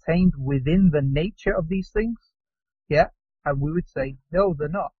contained within the nature of these things? Yeah. And we would say, no, they're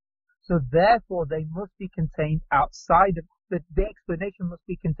not. So therefore, they must be contained outside of, the explanation must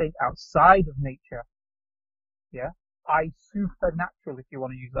be contained outside of nature. Yeah. Supernatural, if you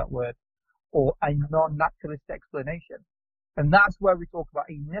want to use that word, or a non-naturalist explanation. And that's where we talk about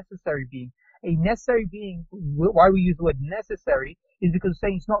a necessary being. A necessary being, why we use the word necessary, is because we're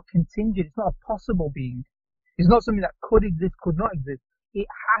saying it's not contingent, it's not a possible being. It's not something that could exist, could not exist. It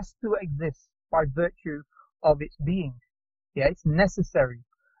has to exist by virtue of its being. Yeah, it's necessary.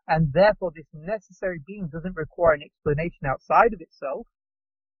 And therefore, this necessary being doesn't require an explanation outside of itself.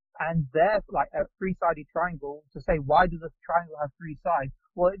 And therefore, like a three-sided triangle, to say, why does a triangle have three sides?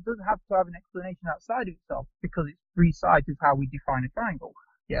 Well, it doesn't have to have an explanation outside of itself, because its three sides is how we define a triangle.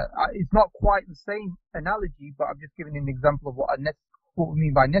 Yeah, it's not quite the same analogy, but I'm just giving an example of what we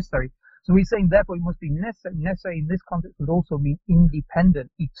mean by necessary. So we're saying, therefore, it must be necessary. Necessary in this context would also mean independent,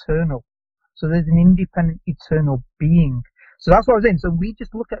 eternal. So there's an independent, eternal being. So that's what I was saying. So we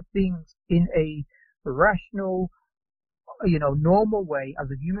just look at things in a rational, normal way as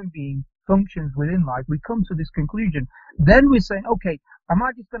a human being functions within life. We come to this conclusion. Then we're saying, okay, am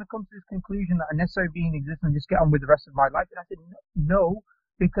I just going to come to this conclusion that a necessary being exists and just get on with the rest of my life? And I said, no,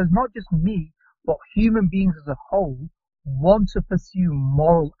 because not just me, but human beings as a whole want to pursue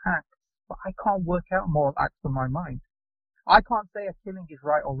moral acts, but I can't work out moral acts in my mind. I can't say a killing is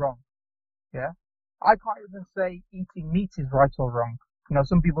right or wrong. Yeah. I can't even say eating meat is right or wrong.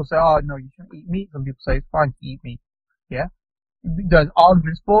 Some people say, oh no, you shouldn't eat meat. Some people say it's fine to eat meat. Yeah. There's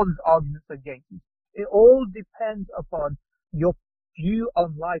arguments for, there's arguments against. It all depends upon your view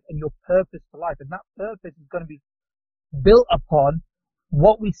on life and your purpose for life. And that purpose is going to be built upon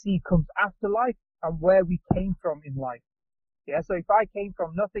what we see comes after life and where we came from in life. Yeah, so if I came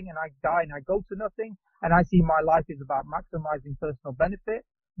from nothing and I die and I go to nothing and I see my life is about maximizing personal benefit,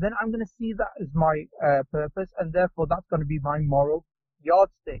 then I'm going to see that as my purpose, and therefore that's going to be my moral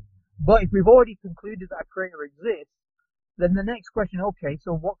yardstick. But if we've already concluded that a creator exists, then the next question, okay,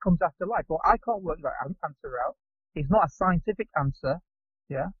 so what comes after life? Well, I can't work that answer out. It's not a scientific answer.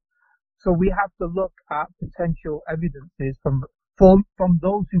 Yeah. So we have to look at potential evidences from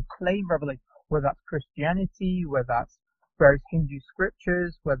those who claim revelation. whether that's Christianity, whether that's various Hindu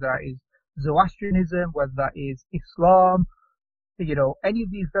scriptures, whether that is Zoroastrianism, whether that is Islam, any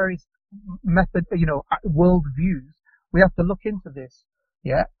of these various world views, we have to look into this,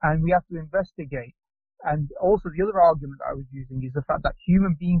 yeah, and we have to investigate. And also the other argument I was using is the fact that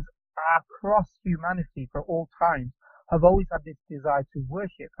human beings across humanity for all time have always had this desire to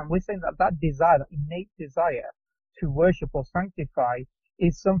worship. And we're saying that that desire, that innate desire to worship or sanctify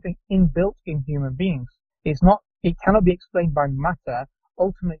is something inbuilt in human beings. It cannot be explained by matter.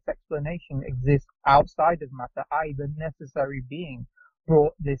 Ultimate explanation exists outside of matter, i.e. the necessary being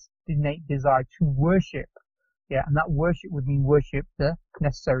brought this innate desire to worship. Yeah, and that worship would mean worship the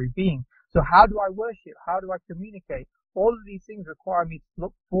necessary being. So how do I worship? How do I communicate? All of these things require me to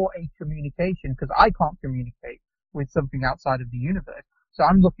look for a communication, because I can't communicate with something outside of the universe. So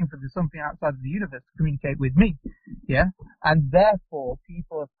I'm looking for something outside of the universe to communicate with me. Yeah. And therefore,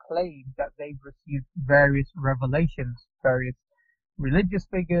 people have claimed that they've received various revelations, various religious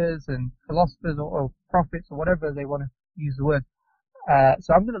figures and philosophers or prophets or whatever they want to use the word.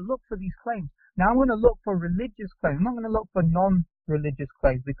 So I'm going to look for these claims. Now I'm going to look for religious claims. I'm not going to look for non-religious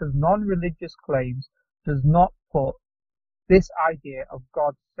claims, because non-religious claims does not put this idea of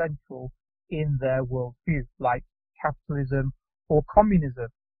God central in their worldview, like capitalism or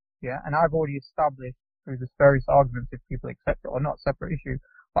communism. Yeah, and I've already established through the various arguments, if people accept it or not, separate issue,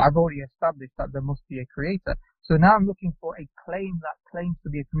 but I've already established that there must be a creator. So now I'm looking for a claim that claims to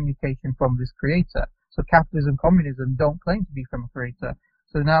be a communication from this creator. So capitalism, communism don't claim to be from a creator.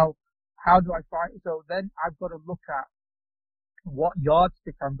 So now, how do I find? So then I've got to look at what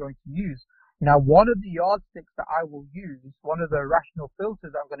yardstick I'm going to use. Now, one of the yardsticks that I will use, one of the rational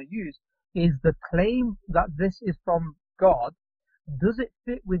filters I'm going to use, is the claim that this is from God. Does it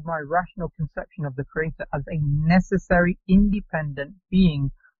fit with my rational conception of the creator as a necessary, independent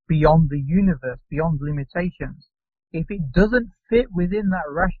being beyond the universe, beyond limitations? If it doesn't fit within that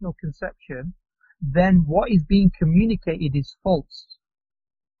rational conception, then what is being communicated is false.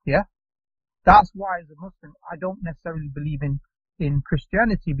 Yeah? That's why, as a Muslim, I don't necessarily believe in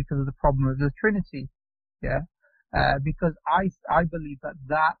Christianity, because of the problem of the Trinity. Yeah? Because I believe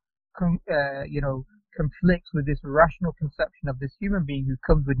that conflicts with this rational conception of this human being who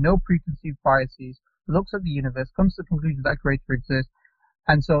comes with no preconceived biases, looks at the universe, comes to the conclusion that a creator exists,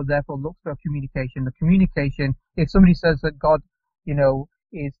 and so therefore looks for communication. The communication, if somebody says that God,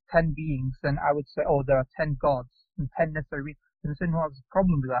 is 10 beings, then I would say, oh, there are 10 gods and 10 necessary beings. And so no, there's a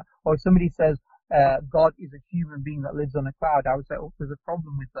problem with that. Or if somebody says God is a human being that lives on a cloud, I would say, oh, there's a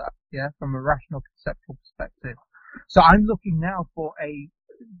problem with that, yeah, from a rational conceptual perspective. So I'm looking now for a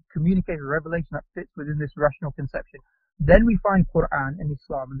communicated revelation that fits within this rational conception. Then we find Quran and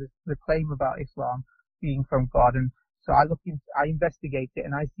Islam, and the claim about Islam being from God. And so I investigate it,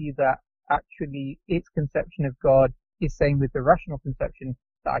 and I see that actually its conception of God is same with the rational conception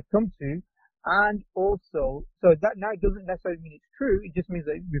that I come to. And also, so that now doesn't necessarily mean it's true, it just means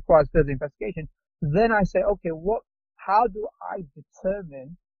that it requires further investigation. Then I say, okay, how do I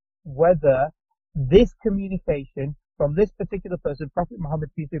determine whether this communication from this particular person, Prophet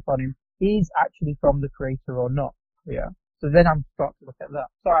Muhammad, peace be upon him, is actually from the creator or not? Yeah. So then I'm starting to look at that.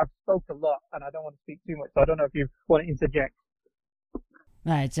 Sorry, I've spoke a lot and I don't want to speak too much, so I don't know if you want to interject.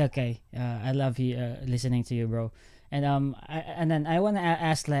 No, it's okay. I love you listening to you, bro. And then I want to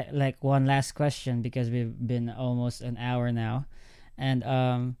ask like one last question, because we've been almost an hour now, and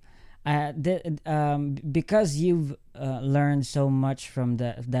because you've learned so much from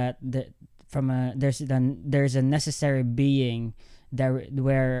there's a necessary being that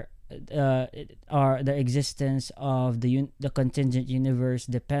where the existence of the contingent universe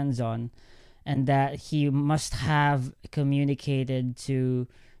depends on, and that he must have communicated to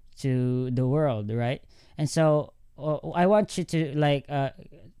the world, right? And so I want you to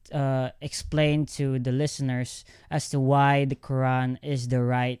explain to the listeners as to why the Quran is the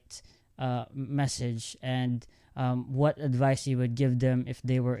right message, and what advice you would give them if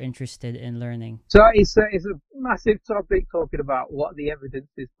they were interested in learning. So it's a massive topic, talking about what the evidence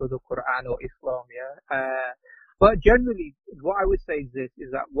is for the Quran or Islam, yeah. But generally, what I would say is this: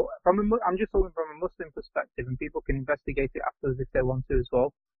 is that I'm just talking from a Muslim perspective, and people can investigate it afterwards if they want to as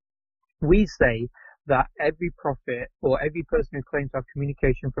well. We say that every prophet or every person who claims to have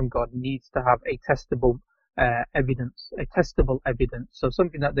communication from God needs to have a testable evidence, so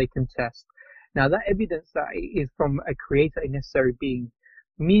something that they can test. Now, that evidence that is from a creator, a necessary being,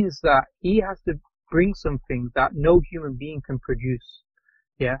 means that he has to bring something that no human being can produce.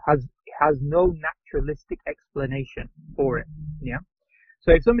 Yeah, has no naturalistic explanation for it. Yeah.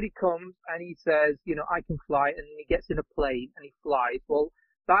 So if somebody comes and he says, I can fly, and he gets in a plane and he flies, well,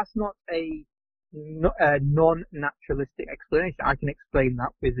 that's not a non-naturalistic explanation. I can explain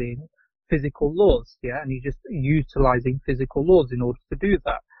that within physical laws, yeah, and you're just utilizing physical laws in order to do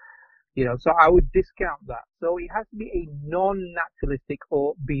that. So I would discount that. So it has to be a non-naturalistic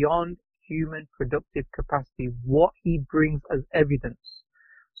or beyond human productive capacity, what he brings as evidence.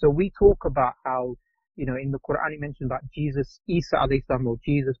 So we talk about how, in the Quran it mentioned about Jesus, Isa alayhi salam, or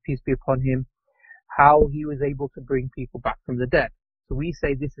Jesus, peace be upon him, how he was able to bring people back from the dead. So we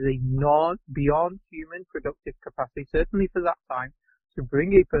say this is a beyond human productive capacity, certainly for that time, to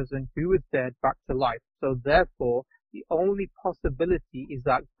bring a person who was dead back to life. So therefore, the only possibility is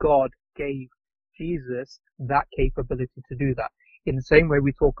that God gave Jesus that capability to do that. In the same way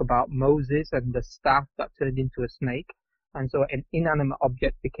we talk about Moses and the staff that turned into a snake, and so an inanimate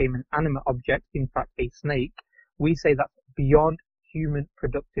object became an animate object, in fact a snake, we say that's beyond human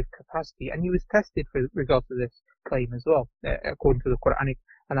productive capacity. And he was tested with regard to this claim as well, according to the Quranic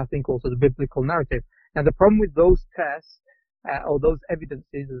and I think also the biblical narrative. Now the problem with those tests or those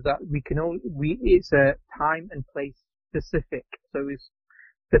evidences is that it's a time and place specific. So it's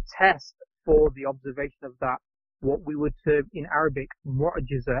the test for the observation of that, what we would term in Arabic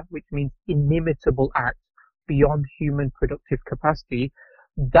mu'jiza, which means inimitable act beyond human productive capacity.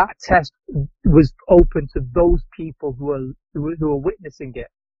 That test was open to those people who are witnessing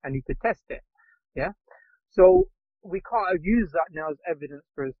it and who could test it. Yeah. So we can't use that now as evidence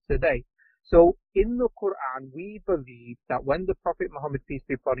for us today. So in the Quran, we believe that when the Prophet Muhammad, peace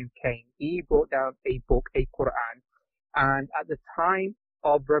be upon him, came, he brought down a book, a Quran, and at the time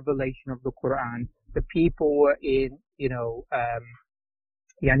of revelation of the Quran, the people were in,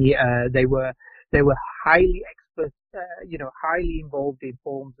 they were highly expert, highly involved in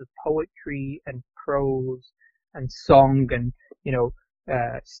forms of poetry and prose and song and,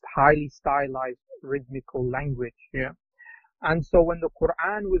 highly stylized rhythmical language. Yeah. And so when the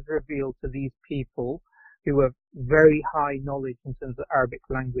Quran was revealed to these people who have very high knowledge in terms of Arabic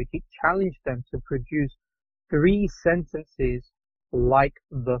language, it challenged them to produce 3 sentences like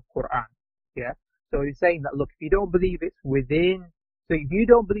the Quran. Yeah. So he's saying that, look, if you don't believe it's within, so if you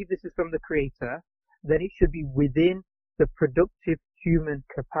don't believe this is from the Creator, then it should be within the productive human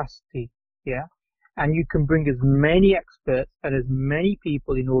capacity. Yeah. And you can bring as many experts and as many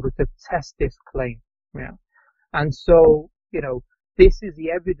people in order to test this claim. Yeah. And so, this is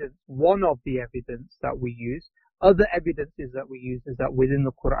the evidence, one of the evidence that we use. Other evidences that we use is that within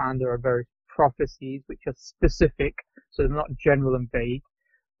the Quran there are various prophecies which are specific, so they're not general and vague.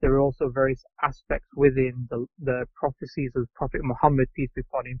 There are also various aspects within the prophecies of Prophet Muhammad, peace be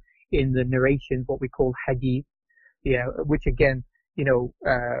upon him, in the narrations, what we call hadith, which again,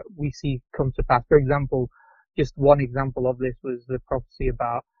 we see come to pass. For example, just one example of this was the prophecy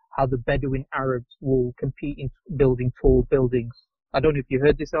about how the Bedouin Arabs will compete in building tall buildings. I don't know if you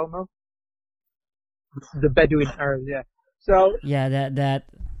heard this, Elmo. The Bedouin Arabs, yeah. So yeah,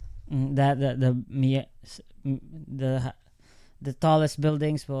 the tallest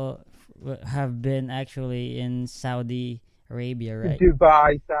buildings will have been actually in Saudi Arabia, right?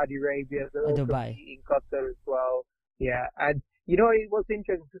 Dubai, Saudi Arabia, they're also Dubai. in Qatar as well. Yeah, and it was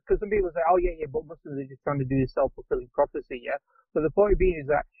interesting because some people say, oh yeah, but Muslims are just trying to do this self-fulfilling prophecy, yeah. So the point being is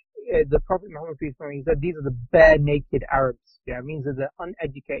that the Prophet Muhammad, peace be upon him, he said these are the bare naked Arabs. Yeah, it means that the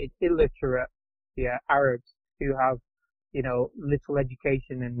uneducated, illiterate, Arabs who have, little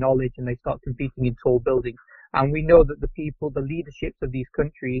education and knowledge, and they start competing in tall buildings. And we know that the leaderships of these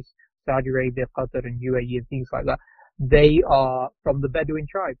countries, Saudi Arabia, Qatar, and UAE, and things like that, they are from the Bedouin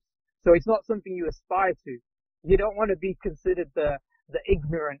tribes. So it's not something you aspire to. You don't want to be considered the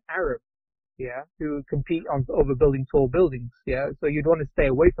ignorant Arab, who compete over building tall buildings, So you'd want to stay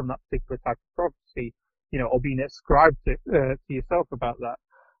away from that particular type of prophecy, or being ascribed to yourself about that.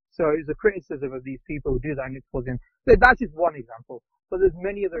 So it's a criticism of these people who do that, and it's causing. That's just one example, but there's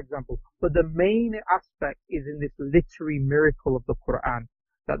many other examples. But the main aspect is in this literary miracle of the Quran,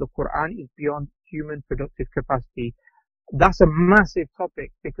 that the Quran is beyond human productive capacity. That's a massive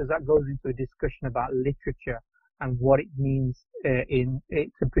topic because that goes into a discussion about literature and what it means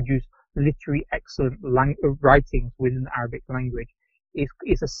to produce literary excellent writings within the Arabic language.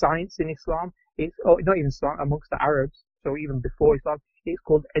 It's a science in Islam. It's not even Islam, amongst the Arabs. So even before Islam, it's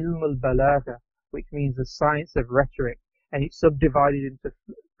called ilm al-balagha, which means the science of rhetoric, and it's subdivided into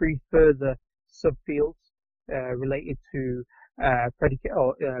 3 further subfields related to predicate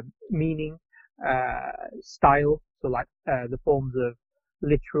or meaning, style, so like the forms of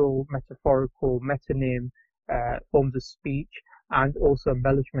literal, metaphorical, metonym, forms of speech, and also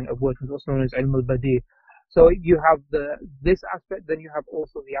embellishment of words, what's known as ilm al-badi. So you have this aspect, then you have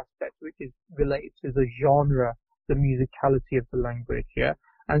also the aspect which is related to the genre, the musicality of the language,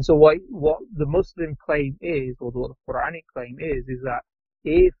 And so what the Muslim claim is, or what the Quranic claim is that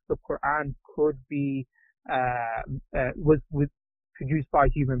if the Quran could be was produced by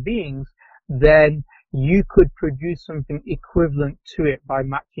human beings, then you could produce something equivalent to it by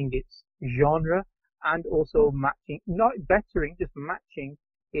matching its genre and also matching, not bettering, just matching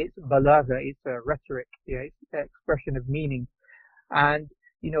its balagha, its rhetoric, yeah, its expression of meaning. And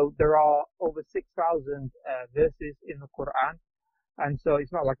there are over 6,000 verses in the Quran, and so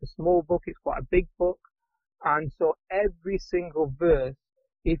it's not like a small book; it's quite a big book. And so every single verse,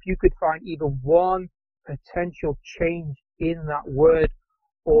 if you could find even one potential change in that word,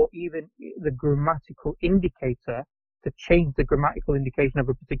 or even the grammatical indicator to change the grammatical indication of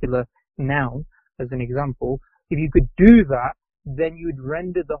a particular noun, as an example, if you could do that, then you would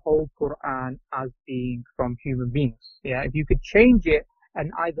render the whole Quran as being from human beings. Yeah, if you could change it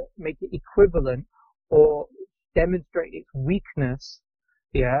and either make it equivalent or demonstrate its weakness,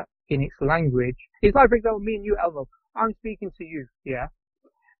 yeah, in its language. It's like, for example, me and you, Elmo. I'm speaking to you, yeah,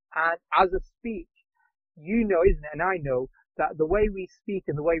 and as a speech, isn't it, and I know that the way we speak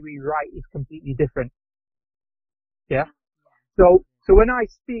and the way we write is completely different. Yeah. So when I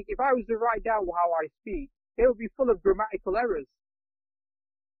speak, if I was to write down how I speak, it would be full of grammatical errors.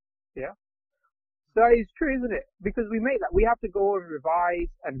 Yeah. So it's true, isn't it? Because we make that, we have to go and revise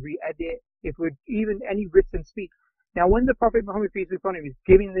and re-edit if we're even any written speech. Now, when the Prophet Muhammad peace be upon him is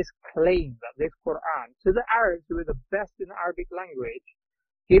giving this claim that this Quran to the Arabs, who are the best in the Arabic language,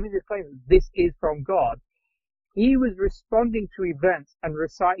 giving this claim that this is from God, he was responding to events and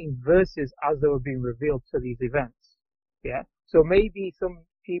reciting verses as they were being revealed to these events. Yeah. So maybe some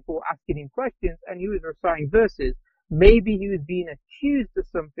people asking him questions and he was reciting verses. Maybe he was being accused of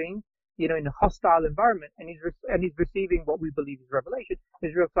something, in a hostile environment, and he's receiving what we believe is revelation.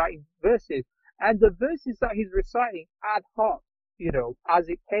 He's reciting verses, and the verses that he's reciting ad hoc, as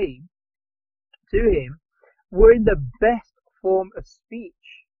it came to him, were in the best form of speech,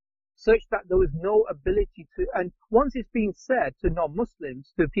 such that there was no ability to. And once it's being said to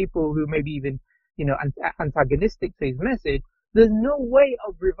non-Muslims, to people who maybe even antagonistic to his message, there's no way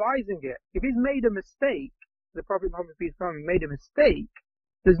of revising it. If he's made a mistake, the Prophet Muhammad peace be upon him made a mistake,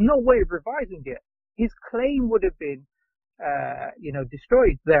 there's no way of revising it. His claim would have been,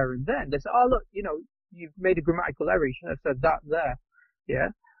 destroyed there and then. They say, oh look, you've made a grammatical error. You shouldn't have said that there. Yeah.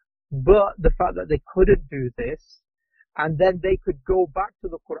 But the fact that they couldn't do this, and then they could go back to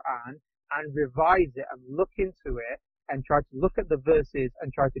the Quran and revise it and look into it and try to look at the verses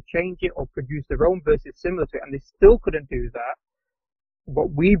and try to change it or produce their own verses similar to it, and they still couldn't do that.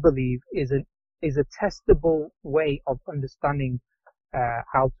 What we believe is a testable way of understanding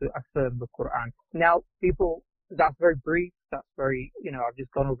how to affirm the Quran. Now, people, that's very brief. That's very, I've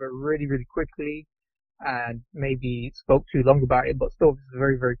just gone over it really, really quickly and maybe spoke too long about it, but still, this is a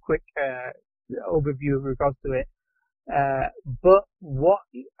very, very quick overview in regards to it. But what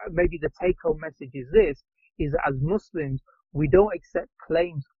maybe the take-home message is this, is that as Muslims, we don't accept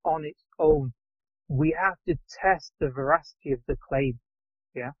claims on its own. We have to test the veracity of the claim.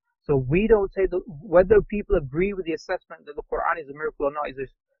 Yeah. So we don't say that whether people agree with the assessment that the Quran is a miracle or not is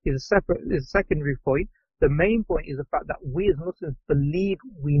a secondary point. The main point is the fact that we as Muslims believe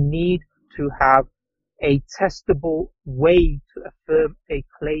we need to have a testable way to affirm a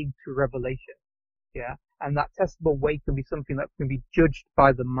claim to revelation. Yeah. And that testable way can be something that can be judged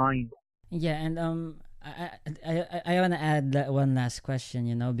by the mind. Yeah, and I want to add that one last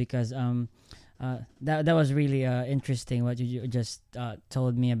question, because that was really interesting what you just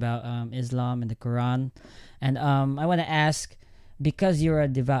told me about Islam and the Quran, and I want to ask, because you're a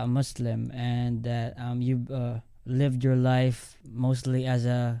devout Muslim and that you've lived your life mostly as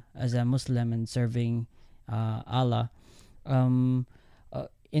a Muslim and serving Allah, in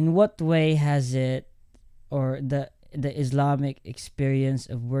what way has it, or the Islamic experience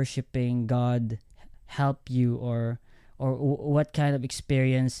of worshiping God help you, or what kind of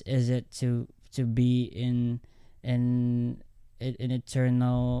experience is it to be in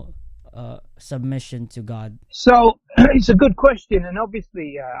eternal submission to God? So it's a good question, and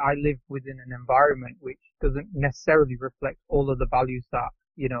obviously I live within an environment which doesn't necessarily reflect all of the values that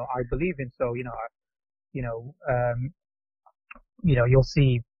I believe in. So you'll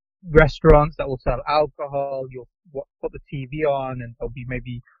see restaurants that will sell alcohol. You'll put the TV on, and there'll be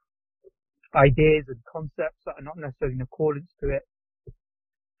maybe ideas and concepts that are not necessarily in accordance to it.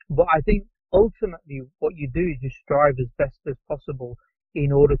 But I think ultimately what you do is you strive as best as possible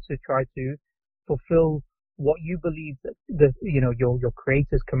in order to try to fulfill what you believe that your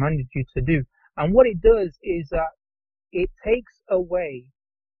creators commanded you to do. And what it does is that it takes away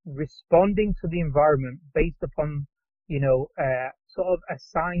responding to the environment based upon sort of a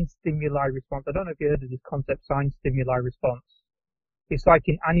sign stimuli response. I don't know if you heard of this concept, sign stimuli response. It's like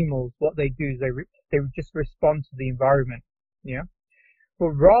in animals, what they do is they just respond to the environment, yeah.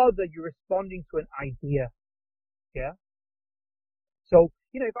 But rather you're responding to an idea, yeah. So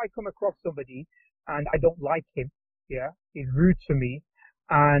if I come across somebody and I don't like him, yeah, he's rude to me,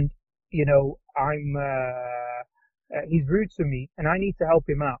 and he's rude to me, and I need to help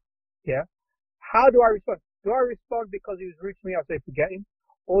him out, yeah. How do I respond? Do I respond because he was rude to me? I say forget him,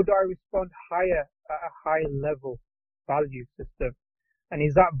 or do I respond higher at a higher level value system? And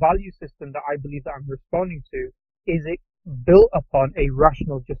is that value system that I believe that I'm responding to, is it built upon a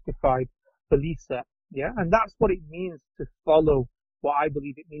rational, justified belief set? Yeah, and that's what it means to follow what I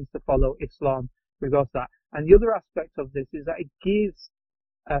believe it means to follow Islam regards that. And the other aspect of this is that it gives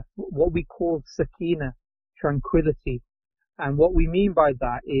what we call sakina, tranquility. And what we mean by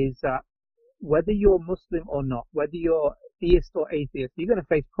that is that whether you're Muslim or not, whether you're theist or atheist, you're going to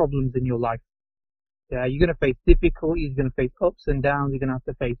face problems in your life. Yeah, you're going to face difficulties, you're going to face ups and downs, you're going to have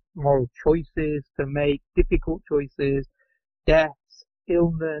to face moral choices to make, difficult choices, deaths,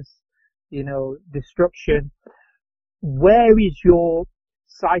 illness, destruction. Where is your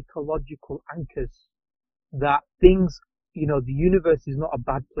psychological anchors that things, the universe is not a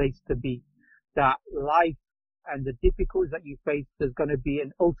bad place to be, that life and the difficulties that you face, there's going to be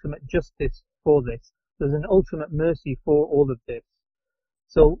an ultimate justice for this. There's an ultimate mercy for all of this.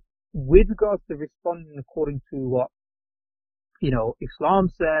 So with regards to responding according to what, Islam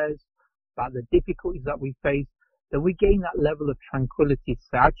says about the difficulties that we face, then we gain that level of tranquility.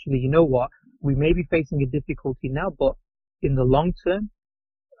 So actually, you know what? We may be facing a difficulty now, but in the long term,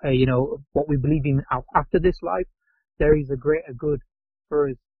 what we believe in after this life, there is a greater good for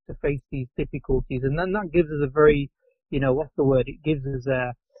us to face these difficulties. And then that gives us a very, what's the word? It gives us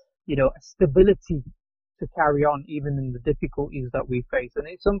a stability to carry on even in the difficulties that we face. And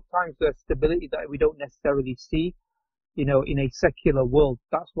it's sometimes a stability that we don't necessarily see, in a secular world.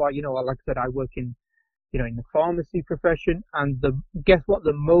 That's why, like I said, I work in the pharmacy profession, and guess what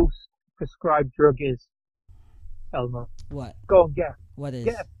the most prescribed drug is, Elmo? What? Go on, guess. What is?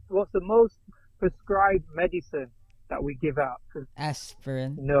 Guess. What's the most prescribed medicine that we give out?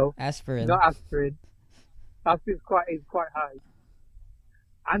 Aspirin. No. Aspirin. Not aspirin. Aspirin is quite high.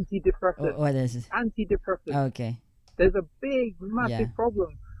 Antidepressant. What is it? Antidepressant. Okay. There's a big, massive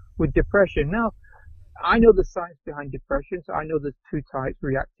problem with depression. Now, I know the science behind depression, so I know there's two types,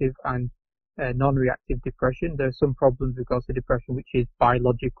 reactive and non-reactive depression. There's some problems with regards to depression, which is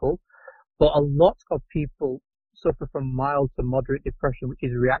biological, but a lot of people suffer from mild to moderate depression, which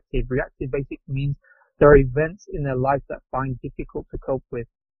is reactive. Reactive basically means there are events in their life that find difficult to cope with.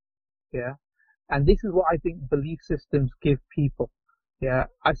 Yeah. And this is what I think belief systems give people. Yeah.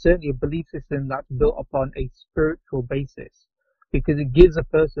 I certainly a belief system that's built upon a spiritual basis, because it gives a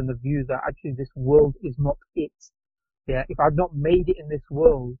person the view that actually this world is not it. Yeah. If I've not made it in this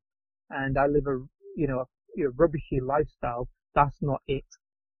world and I live a rubbishy lifestyle, that's not it.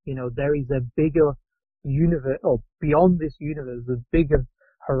 There is a bigger universe, or beyond this universe, there's bigger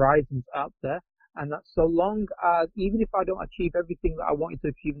horizons out there. And that so long as, even if I don't achieve everything that I wanted to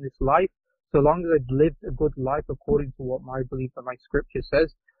achieve in this life, so long as I've lived a good life according to what my belief and my scripture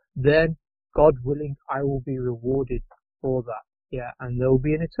says, then God willing, I will be rewarded for that. Yeah, and there will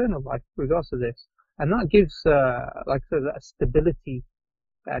be an eternal life regardless of this. And that gives, like I said, a stability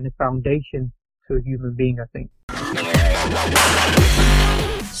and a foundation to a human being, I think.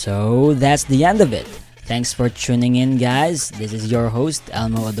 So that's the end of it. Thanks for tuning in, guys. This is your host,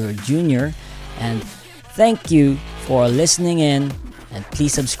 Elmo Ador Jr. And thank you for listening in. And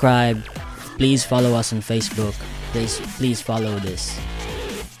please subscribe. Please follow us on Facebook. Please follow this.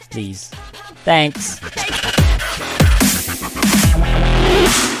 Please. Thanks.